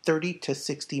 30 to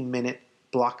 60 minute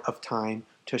block of time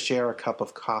to share a cup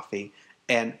of coffee.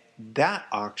 And that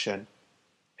auction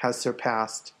has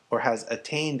surpassed, or has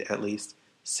attained at least,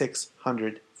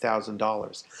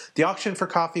 $600,000. The auction for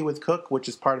Coffee with Cook, which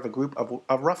is part of a group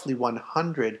of roughly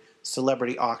 100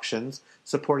 celebrity auctions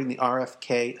supporting the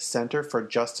RFK Center for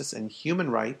Justice and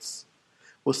Human Rights,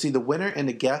 will see the winner and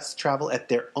a guest travel at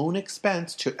their own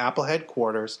expense to Apple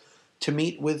headquarters to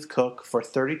meet with Cook for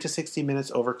 30 to 60 minutes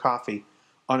over coffee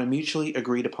on a mutually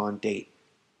agreed upon date.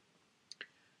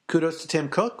 Kudos to Tim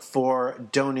Cook for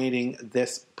donating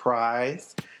this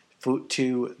prize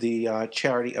to the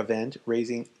charity event,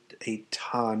 raising a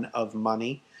ton of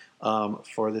money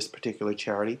for this particular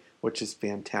charity, which is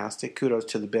fantastic. Kudos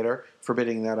to the bidder for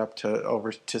bidding that up to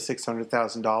over to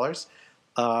 $600,000.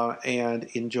 And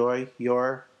enjoy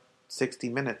your 60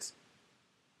 minutes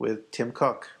with Tim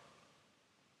Cook.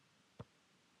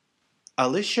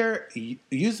 Alisher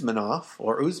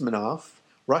Usmanov,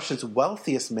 Russia's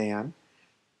wealthiest man,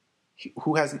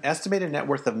 who has an estimated net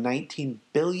worth of $19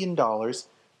 billion,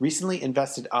 recently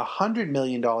invested $100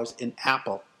 million in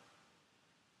Apple,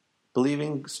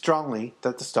 believing strongly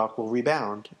that the stock will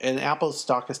rebound. And Apple's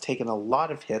stock has taken a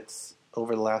lot of hits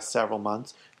over the last several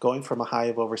months, going from a high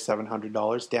of over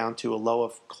 $700 down to a low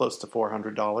of close to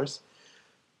 $400.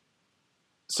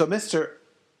 So Mr.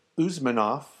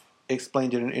 Usmanov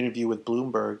explained in an interview with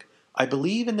Bloomberg, "I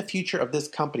believe in the future of this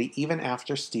company even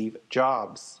after Steve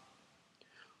Jobs.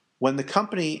 When the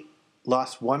company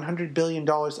lost $100 billion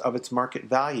of its market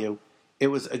value, it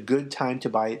was a good time to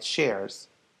buy its shares,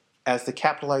 as the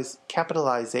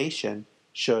capitalization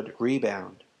should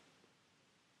rebound.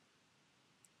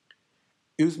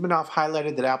 Usmanov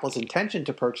highlighted that Apple's intention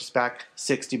to purchase back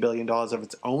 $60 billion of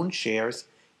its own shares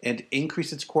and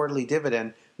increase its quarterly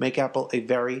dividend make Apple a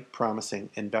very promising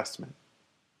investment.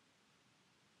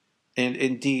 And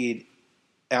indeed,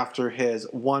 after his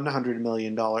 $100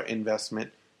 million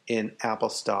investment in Apple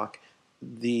stock,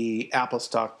 the Apple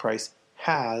stock price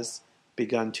has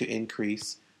begun to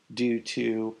increase due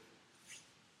to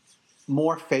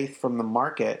more faith from the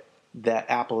market that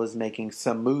Apple is making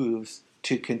some moves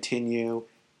to continue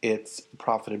its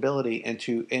profitability and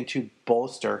to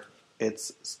bolster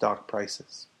its stock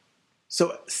prices.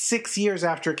 So 6 years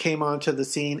after it came onto the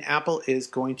scene, Apple is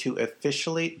going to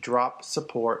officially drop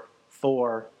support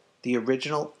for the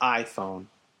original iPhone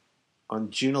on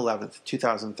June 11th,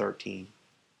 2013.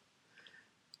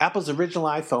 Apple's original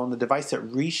iPhone, the device that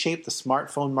reshaped the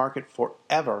smartphone market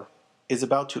forever, is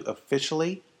about to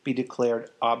officially be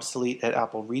declared obsolete at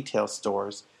Apple retail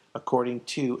stores, according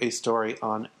to a story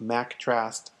on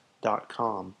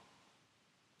MacTrast.com.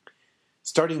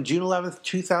 Starting June 11th,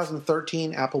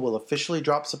 2013, Apple will officially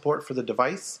drop support for the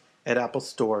device at Apple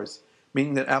stores,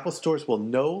 meaning that Apple stores will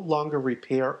no longer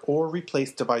repair or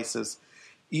replace devices,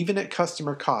 even at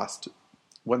customer cost,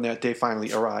 when that day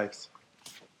finally arrives.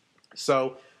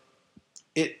 So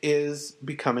it is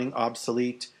becoming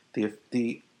obsolete.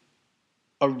 The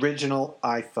original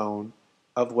iPhone,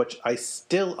 of which I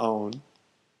still own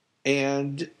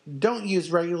and don't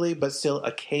use regularly, but still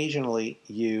occasionally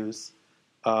use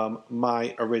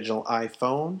my original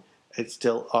iPhone. It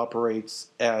still operates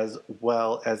as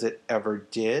well as it ever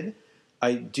did.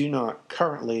 I do not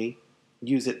currently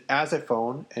use it as a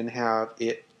phone and have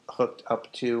it hooked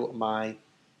up to my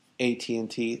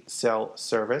AT&T cell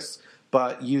service,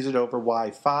 but use it over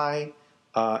Wi-Fi.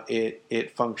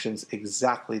 It functions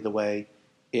exactly the way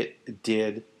it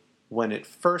did when it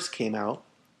first came out,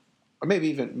 or maybe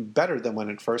even better than when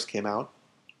it first came out,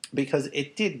 because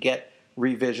it did get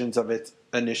revisions of its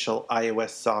initial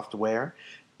iOS software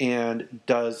and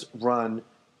does run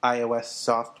iOS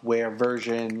software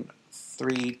version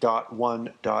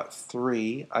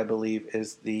 3.1.3, I believe,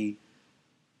 is the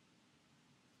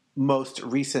most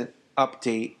recent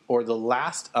update or the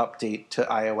last update to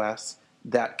iOS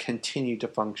that continued to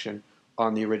function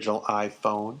on the original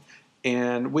iPhone.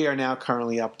 And we are now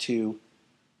currently up to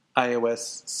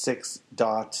iOS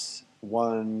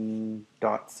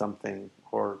 6.1 something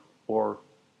or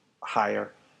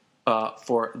higher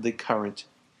for the current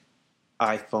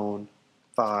iPhone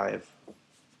 5.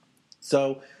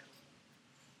 So,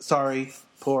 sorry,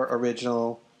 poor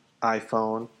original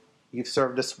iPhone. You've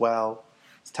served us well.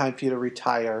 It's time for you to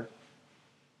retire.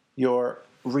 Your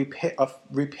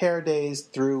repair days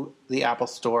through the Apple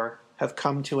Store have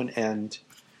come to an end.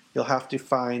 You'll have to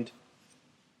find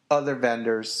other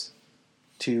vendors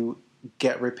to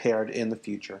get repaired in the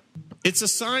future. It's a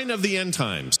sign of the end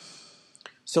times.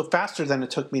 So faster than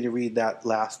it took me to read that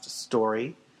last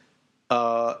story,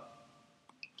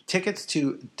 tickets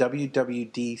to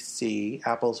WWDC,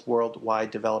 Apple's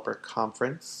Worldwide Developer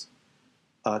Conference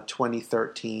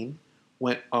 2013,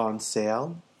 went on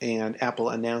sale, and Apple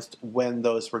announced when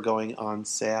those were going on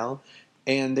sale,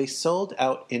 and they sold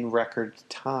out in record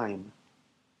time.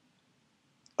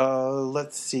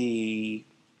 Let's see.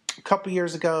 A couple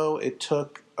years ago, it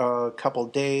took a couple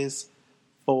days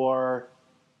for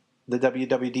the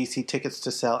WWDC tickets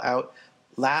to sell out.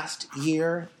 Last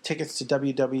year, tickets to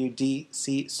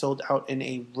WWDC sold out in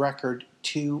a record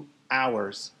 2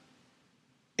 hours.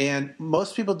 And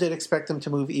most people did expect them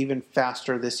to move even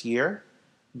faster this year.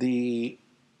 The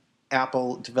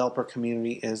Apple developer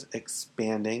community is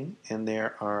expanding, and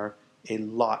there are a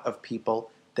lot of people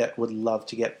that would love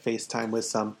to get FaceTime with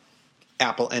some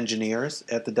Apple engineers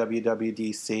at the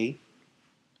WWDC.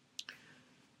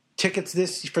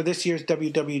 Tickets for this year's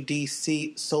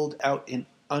WWDC sold out in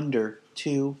under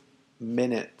 2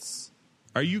 minutes.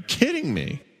 Are you kidding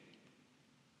me?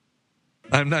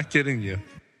 I'm not kidding you.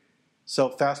 So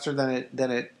faster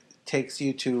than it takes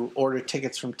you to order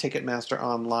tickets from Ticketmaster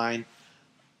online.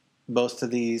 Most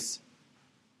of these,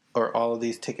 or all of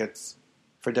these tickets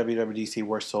for WWDC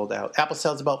were sold out. Apple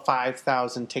sells about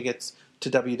 5,000 tickets to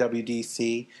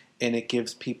WWDC, and it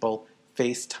gives people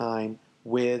FaceTime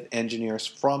with engineers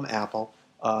from Apple.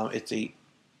 It's a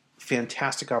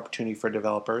fantastic opportunity for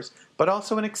developers, but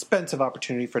also an expensive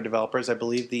opportunity for developers. I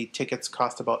believe the tickets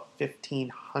cost about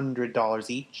 $1,500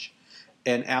 each,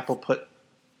 and Apple put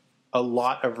a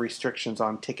lot of restrictions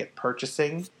on ticket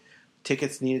purchasing.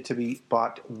 Tickets needed to be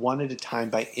bought one at a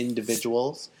time by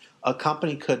individuals. A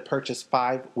company could purchase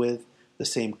 5 with the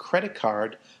same credit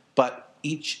card, but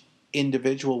each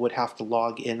individual would have to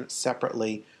log in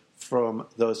separately from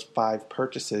those 5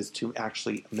 purchases to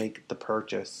actually make the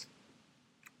purchase.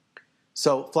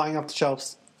 So, flying off the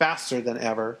shelves faster than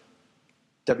ever,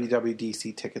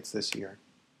 WWDC tickets this year.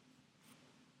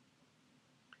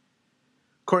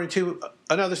 According to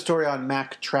another story on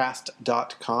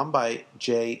MacTrast.com by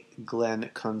J. Glenn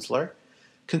Kunzler,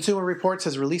 Consumer Reports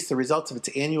has released the results of its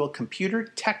annual Computer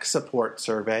Tech Support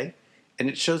Survey, and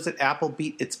it shows that Apple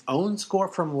beat its own score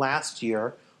from last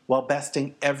year while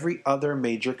besting every other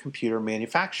major computer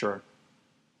manufacturer.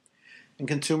 And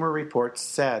Consumer Reports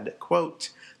said, quote,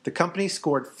 "The company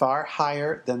scored far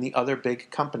higher than the other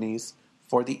big companies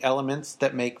for the elements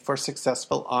that make for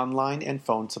successful online and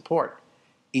phone support: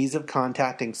 ease of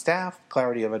contacting staff,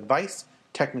 clarity of advice,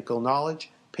 technical knowledge,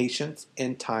 patience,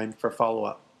 and time for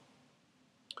follow-up."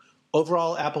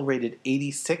 Overall, Apple rated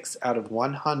 86 out of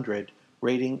 100,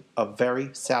 rating of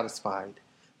very satisfied.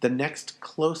 The next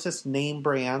closest name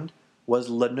brand was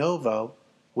Lenovo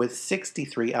with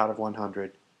 63 out of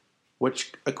 100,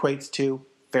 which equates to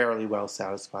fairly well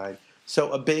satisfied. So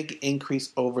a big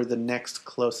increase over the next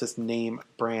closest name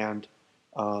brand,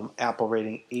 Apple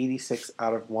rating 86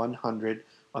 out of 100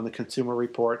 on the Consumer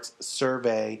Reports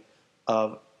survey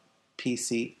of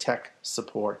PC tech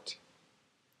support.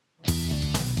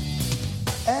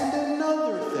 And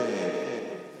another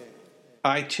thing,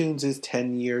 iTunes is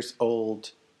 10 years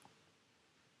old.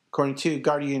 According to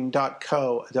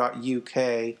Guardian.co.uk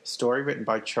story written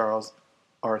by Charles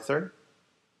Arthur,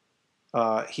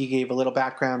 he gave a little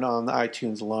background on the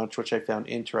iTunes launch, which I found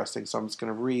interesting. So I'm just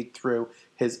going to read through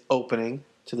his opening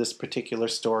to this particular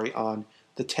story on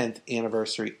the 10th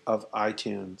anniversary of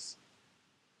iTunes.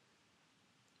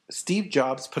 Steve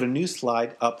Jobs put a new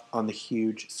slide up on the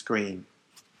huge screen.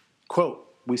 Quote,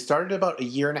 "We started about a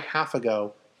year and a half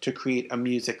ago to create a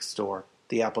music store,"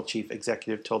 the Apple chief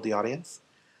executive told the audience.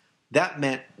 "That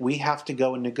meant we have to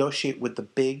go and negotiate with the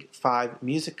big 5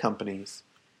 music companies.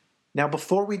 Now,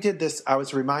 before we did this, I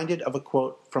was reminded of a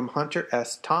quote from Hunter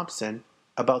S. Thompson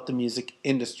about the music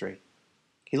industry."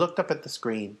 He looked up at the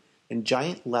screen. In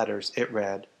giant letters, it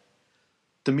read,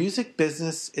 "The music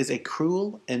business is a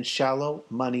cruel and shallow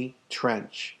money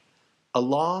trench, a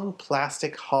long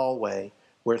plastic hallway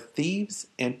where thieves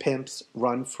and pimps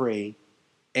run free,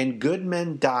 and good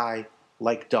men die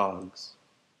like dogs."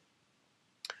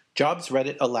 Jobs read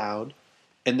it aloud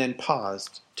and then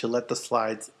paused to let the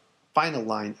slide's final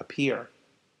line appear.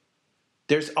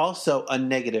 "There's also a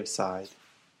negative side."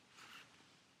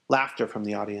 Laughter from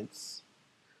the audience.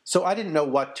 "So I didn't know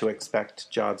what to expect,"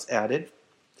 Jobs added.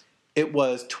 It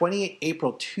was 28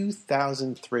 April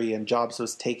 2003, and Jobs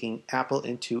was taking Apple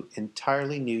into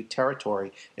entirely new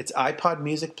territory. Its iPod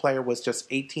music player was just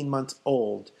 18 months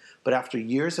old, but after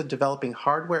years of developing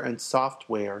hardware and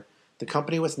software, the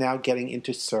company was now getting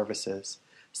into services,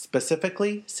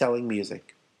 specifically selling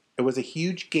music. It was a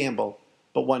huge gamble,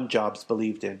 but one Jobs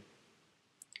believed in.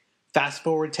 Fast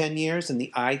forward 10 years, and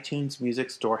the iTunes Music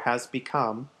Store has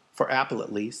become, for Apple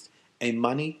at least, a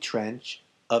money trench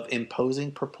of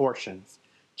imposing proportions,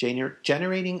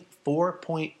 generating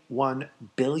 $4.1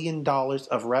 billion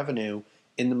of revenue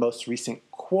in the most recent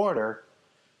quarter,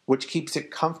 which keeps it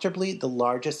comfortably the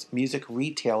largest music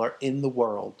retailer in the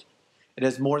world. It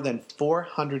has more than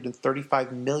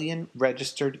 435 million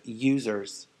registered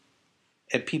users,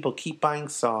 and people keep buying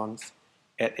songs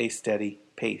at a steady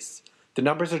pace. The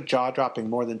numbers are jaw-dropping.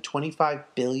 More than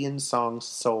 25 billion songs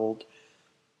sold,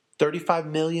 35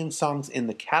 million songs in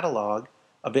the catalog,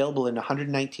 available in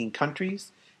 119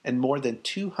 countries, and more than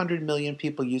 200 million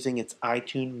people using its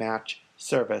iTunes Match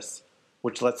service,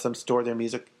 which lets them store their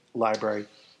music library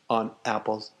on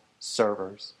Apple's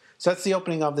servers. So that's the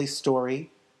opening of the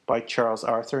story by Charles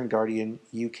Arthur in Guardian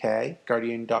UK,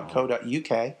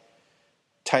 Guardian.co.uk,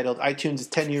 titled "iTunes is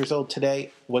 10 years old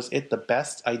today. Was it the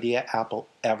best idea Apple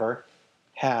ever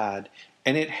had?"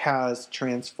 And it has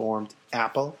transformed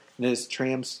Apple, and it has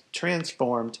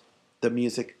transformed the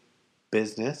music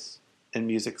business and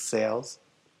music sales,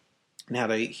 and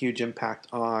had a huge impact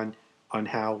on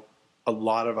how a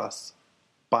lot of us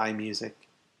buy music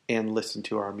and listen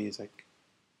to our music.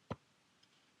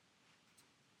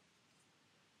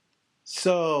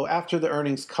 So after the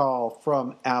earnings call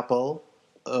from Apple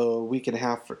a week and a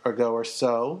half ago or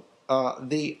so,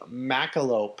 the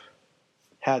Macalope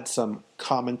had some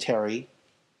commentary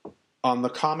on the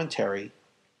commentary.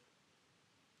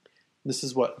 This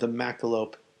is what the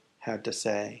Macalope had to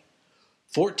say.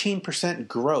 14%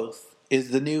 growth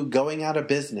is the new going out of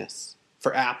business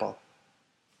for Apple.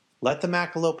 Let the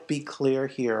Macalope be clear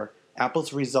here.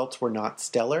 Apple's results were not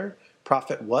stellar,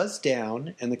 Profit was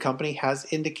down, and the company has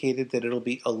indicated that it'll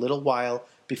be a little while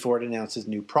before it announces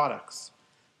new products.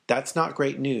 That's not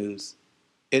great news.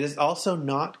 It is also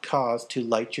not cause to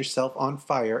light yourself on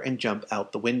fire and jump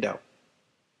out the window.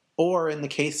 Or, in the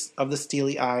case of the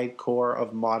steely-eyed core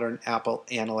of modern Apple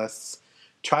analysts,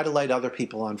 try to light other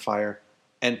people on fire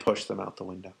and push them out the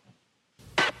window.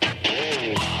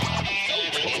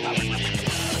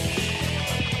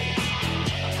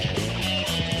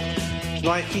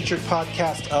 My featured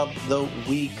podcast of the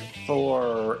week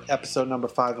for episode number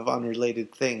 5 of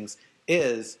Unrelated Things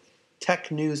is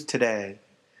Tech News Today.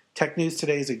 Tech News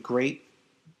Today is a great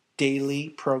daily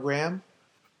program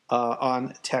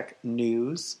on tech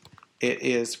news. It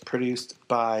is produced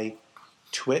by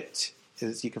Twit.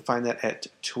 You can find that at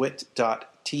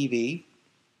twit.tv.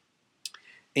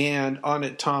 And on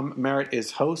it, Tom Merritt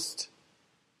is host,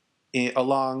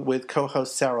 along with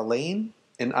co-host Sarah Lane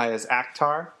and Ayaz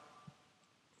Akhtar,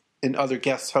 and other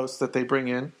guest hosts that they bring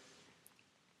in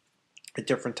at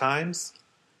different times.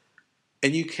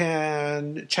 And you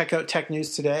can check out Tech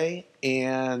News Today,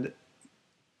 and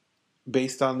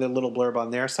based on the little blurb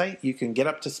on their site, you can get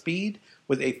up to speed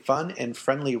with a fun and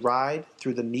friendly ride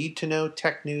through the need-to-know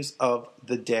tech news of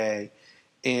the day.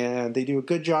 And they do a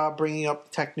good job bringing up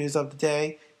the tech news of the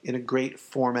day in a great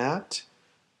format.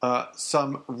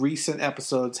 Some recent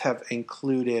episodes have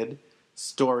included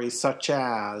stories such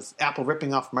as Apple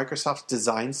ripping off Microsoft's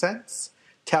Design Sense,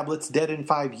 tablets dead in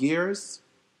 5 years,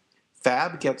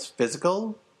 Fab gets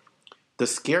physical, the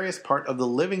scariest part of the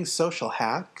living social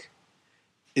hack,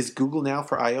 is Google Now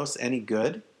for iOS any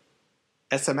good,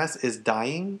 SMS is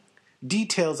dying,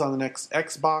 details on the next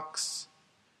Xbox,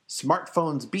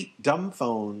 smartphones beat dumb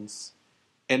phones,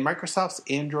 and Microsoft's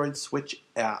Android Switch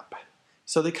app.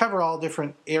 So they cover all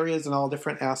different areas and all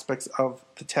different aspects of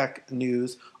the tech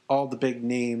news, all the big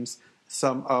names,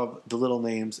 some of the little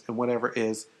names, and whatever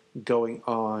is going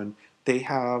on. They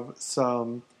have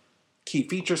some key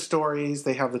feature stories.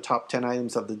 They have the top 10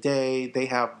 items of the day. They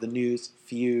have the news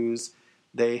fuse.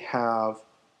 They have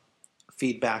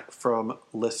feedback from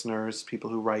listeners, people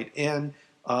who write in.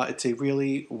 It's a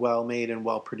really well-made and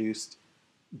well-produced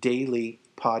daily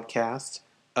podcast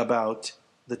about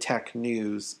the tech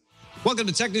news. Welcome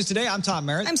to Tech News Today. I'm Tom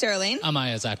Merritt. I'm Sarah Lane. I'm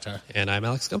Ayaz Akhtar. And I'm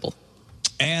Alex Gumpel.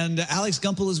 And Alex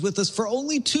Gumpel is with us for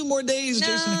only 2 more days,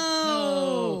 Jason.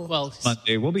 No. Well,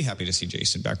 Monday. We'll be happy to see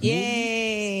Jason back.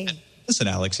 Yay. Listen,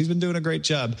 Alex, he's been doing a great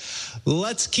job.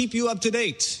 Let's keep you up to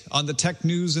date on the tech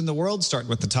news in the world, starting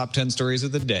with the top 10 stories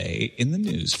of the day in the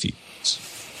news feeds.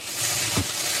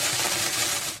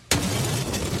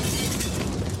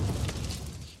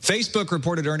 Facebook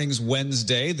reported earnings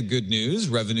Wednesday. The good news,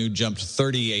 revenue jumped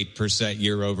 38%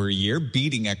 year over year,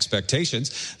 beating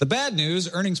expectations. The bad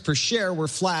news, earnings per share were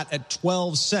flat at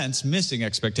 12 cents, missing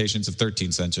expectations of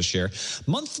 13 cents a share.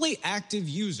 Monthly active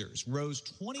users rose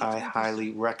 20%. I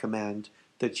highly recommend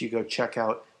that you go check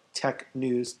out Tech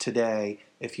News Today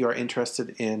if you are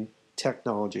interested in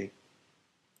technology.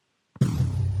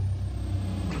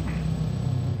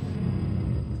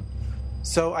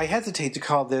 So I hesitate to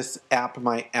call this app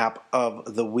my app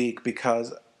of the week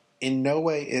because in no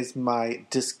way is my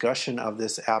discussion of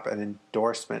this app an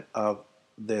endorsement of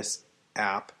this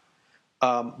app.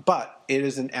 But it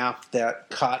is an app that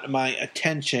caught my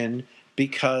attention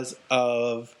because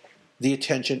of the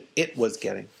attention it was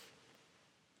getting.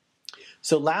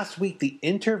 So last week, the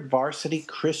InterVarsity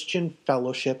Christian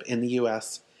Fellowship in the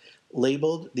U.S.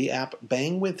 labeled the app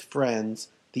Bang with Friends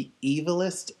the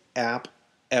evilest app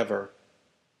ever.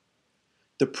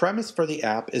 The premise for the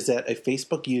app is that a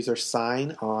Facebook user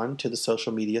sign on to the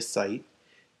social media site.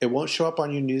 It won't show up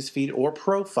on your newsfeed or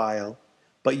profile,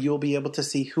 but you'll be able to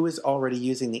see who is already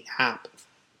using the app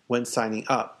when signing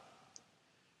up.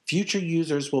 Future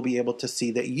users will be able to see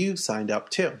that you've signed up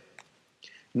too.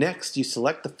 Next, you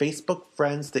select the Facebook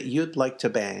friends that you'd like to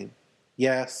bang.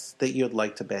 Yes, that you'd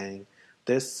like to bang.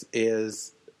 This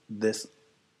is this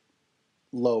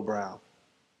lowbrow.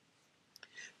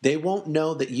 They won't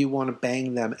know that you want to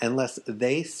bang them unless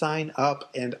they sign up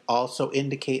and also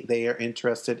indicate they are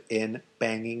interested in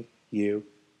banging you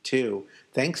too.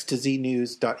 Thanks to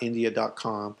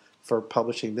znews.india.com for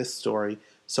publishing this story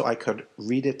so I could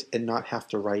read it and not have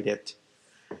to write it.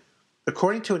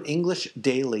 According to an English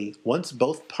daily, once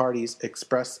both parties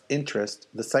express interest,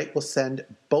 the site will send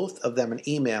both of them an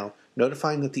email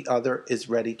notifying that the other is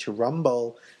ready to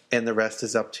rumble and the rest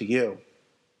is up to you.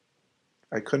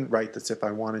 I couldn't write this if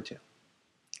I wanted to.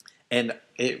 And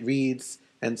it reads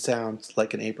and sounds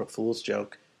like an April Fool's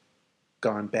joke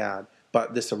gone bad.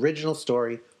 But this original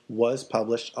story was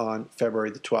published on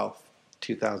February the 12th,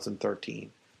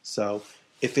 2013. So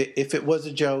if it was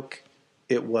a joke,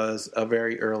 it was a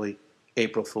very early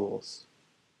April Fool's.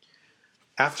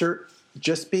 After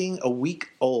just being a week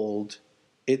old,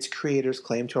 its creators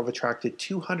claim to have attracted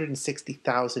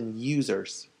 260,000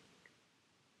 users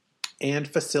and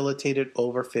facilitated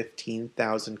over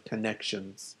 15,000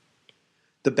 connections.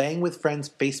 The Bang with Friends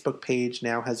Facebook page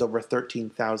now has over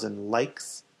 13,000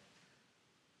 likes.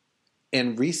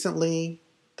 And recently,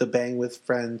 the Bang with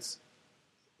Friends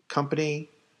company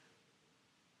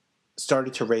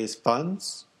started to raise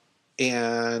funds,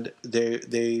 and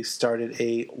they started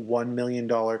a $1 million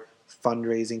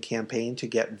fundraising campaign to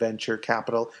get venture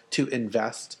capital to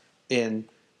invest in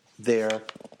their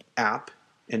app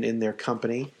and in their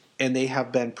company. And they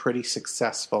have been pretty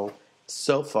successful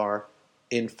so far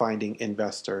in finding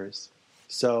investors.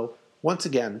 So once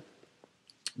again,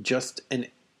 just an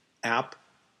app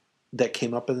that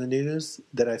came up in the news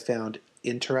that I found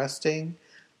interesting,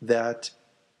 that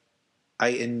I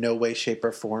in no way, shape,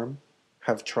 or form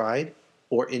have tried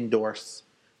or endorse.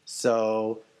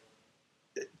 So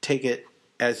take it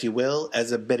as you will.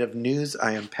 As a bit of news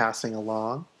I am passing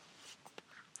along,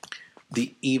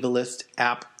 the evilest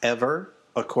app ever,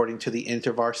 according to the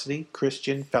InterVarsity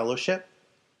Christian Fellowship,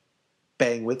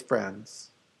 Bang with Friends.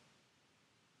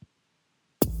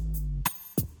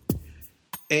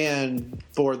 And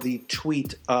for the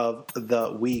tweet of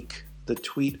the week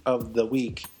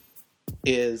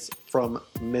is from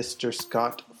Mr.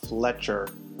 Scott Fletcher.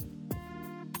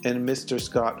 And Mr.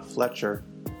 Scott Fletcher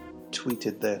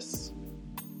tweeted this: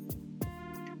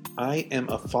 I am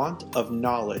a font of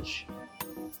knowledge,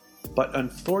 but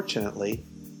unfortunately,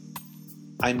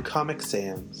 I'm Comic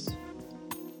Sans.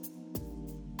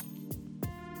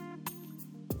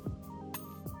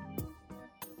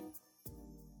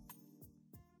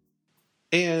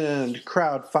 And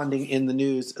crowdfunding in the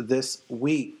news this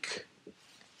week.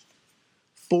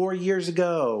 4 years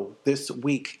ago this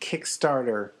week,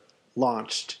 Kickstarter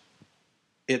launched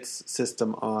its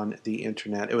system on the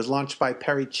internet. It was launched by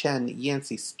Perry Chen,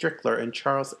 Yancey Strickler, and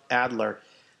Charles Adler.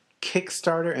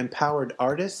 Kickstarter empowered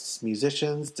artists,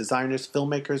 musicians, designers,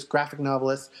 filmmakers, graphic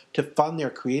novelists to fund their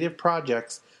creative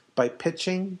projects by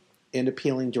pitching and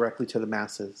appealing directly to the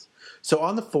masses. So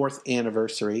on the 4th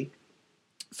anniversary,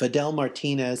 Fidel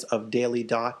Martinez of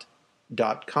Daily.com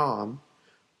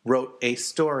wrote a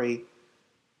story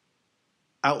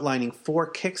outlining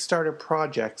 4 Kickstarter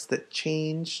projects that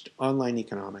changed online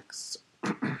economics.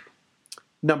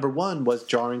 Number 1 was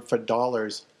Drawing for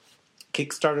Dollars.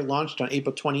 Kickstarter launched on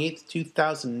April 28,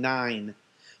 2009.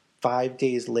 5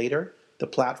 days later, the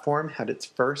platform had its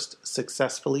first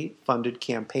successfully funded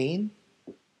campaign,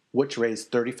 which raised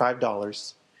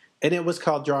 $35. And it was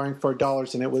called Drawing for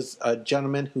Dollars, and it was a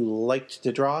gentleman who liked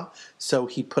to draw, so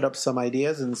he put up some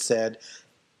ideas and said,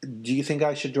 do you think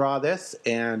I should draw this?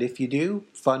 And if you do,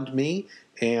 fund me.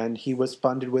 And he was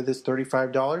funded with his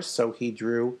 $35, so he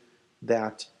drew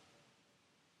that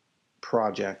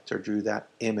project, or drew that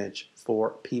image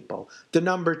for people. The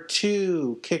number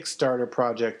 2 Kickstarter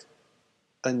project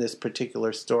in this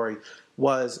particular story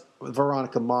was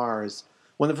Veronica Mars.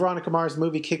 When the Veronica Mars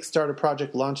movie Kickstarter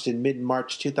project launched in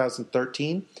mid-March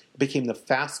 2013, it became the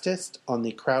fastest on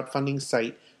the crowdfunding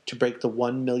site to break the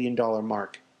 $1 million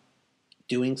mark,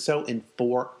 doing so in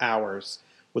 4 hours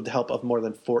with the help of more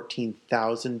than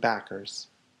 14,000 backers.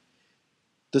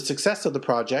 The success of the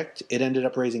project, it ended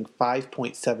up raising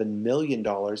 $5.7 million,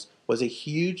 was a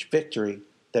huge victory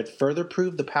that further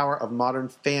proved the power of modern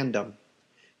fandom.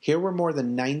 Here were more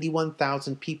than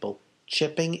 91,000 people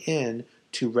chipping in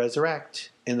to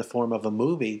resurrect, in the form of a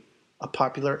movie, a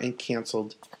popular and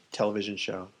canceled television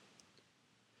show.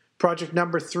 Project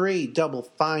number 3, Double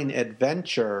Fine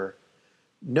Adventure.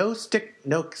 No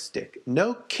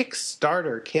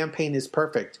Kickstarter campaign is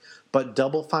perfect, but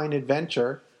Double Fine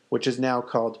Adventure, which is now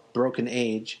called Broken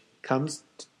Age, comes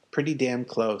pretty damn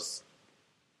close.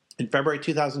 In February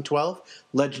 2012,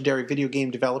 legendary video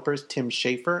game developers Tim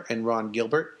Schafer and Ron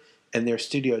Gilbert and their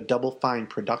studio Double Fine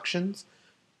Productions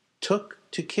took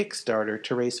to Kickstarter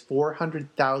to raise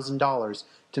 $400,000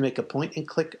 to make a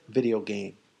point-and-click video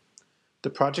game. The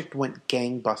project went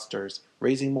gangbusters,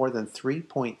 raising more than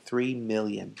 $3.3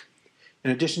 million.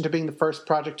 In addition to being the first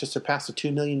project to surpass the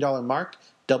 $2 million mark,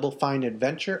 Double Fine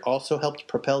Adventure also helped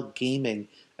propel gaming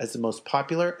as the most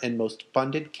popular and most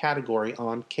funded category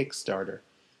on Kickstarter.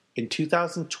 In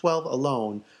 2012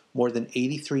 alone, more than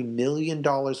 $83 million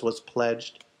was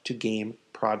pledged to game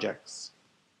projects.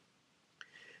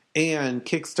 And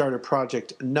Kickstarter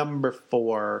project number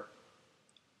 4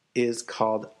 is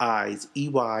called EYEZ,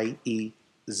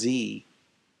 E-Y-E-Z.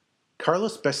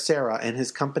 Carlos Becerra and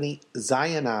his company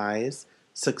Zionize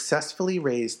successfully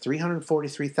raised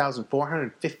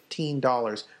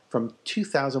 $343,415 from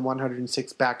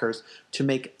 2,106 backers to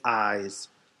make Eyes,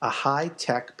 a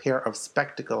high-tech pair of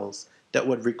spectacles that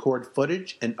would record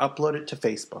footage and upload it to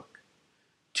Facebook.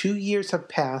 2 years have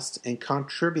passed and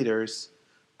contributors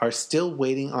are still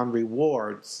waiting on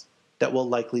rewards that will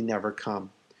likely never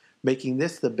come, making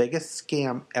this the biggest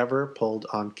scam ever pulled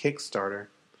on Kickstarter.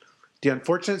 The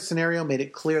unfortunate scenario made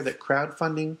it clear that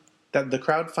the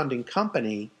crowdfunding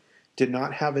company did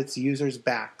not have its users'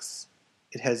 backs.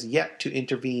 It has yet to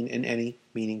intervene in any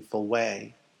meaningful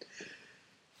way.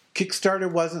 Kickstarter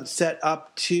wasn't set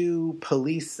up to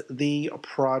police the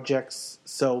projects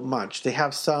so much. They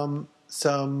have some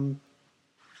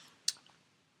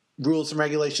rules and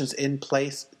regulations in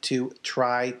place to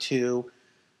try to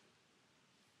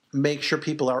make sure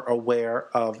people are aware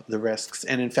of the risks.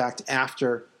 And in fact,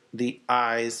 after the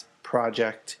Eyes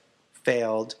project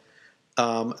failed,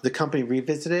 the company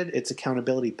revisited its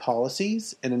accountability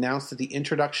policies and announced that the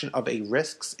introduction of a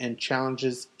risks and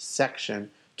challenges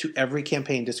section to every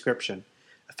campaign description,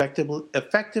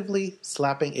 effectively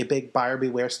slapping a big buyer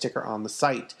beware sticker on the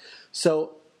site.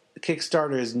 So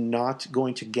Kickstarter is not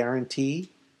going to guarantee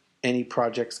any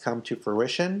projects come to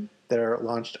fruition that are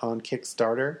launched on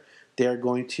Kickstarter. They're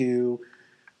going to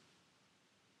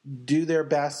do their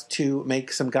best to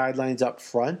make some guidelines up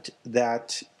front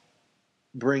that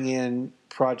bring in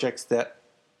projects that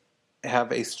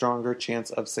have a stronger chance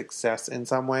of success in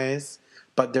some ways,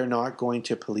 but they're not going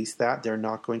to police that. They're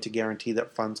not going to guarantee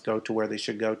that funds go to where they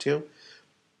should go to.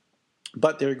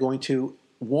 But they're going to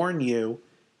warn you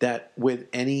that with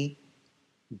any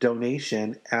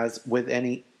donation, as with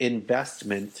any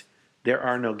investment, there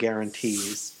are no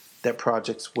guarantees that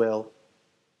projects will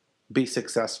be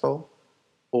successful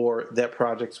or that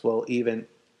projects will even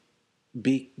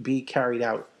be carried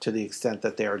out to the extent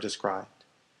that they are described.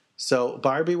 So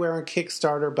buyer beware on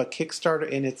Kickstarter, but Kickstarter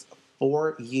in its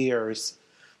 4 years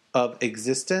of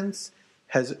existence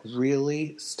has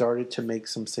really started to make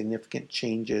some significant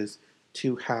changes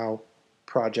to how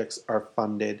projects are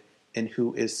funded and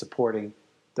who is supporting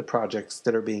the projects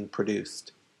that are being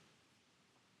produced.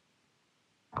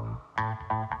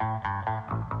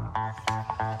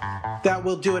 That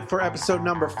will do it for episode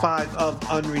number 5 of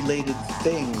Unrelated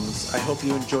Things. I hope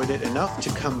you enjoyed it enough to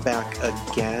come back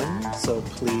again. So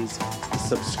please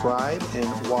subscribe and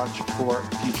watch for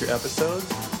future episodes.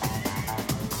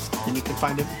 And you can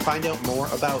find out more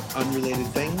about Unrelated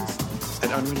Things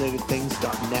at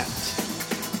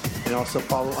unrelatedthings.net. And also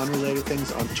follow Unrelated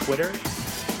Things on Twitter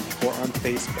or on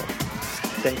Facebook.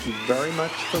 Thank you very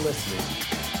much for listening.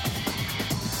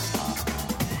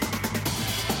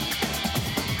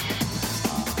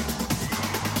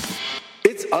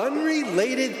 It's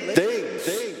Unrelated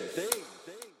Things.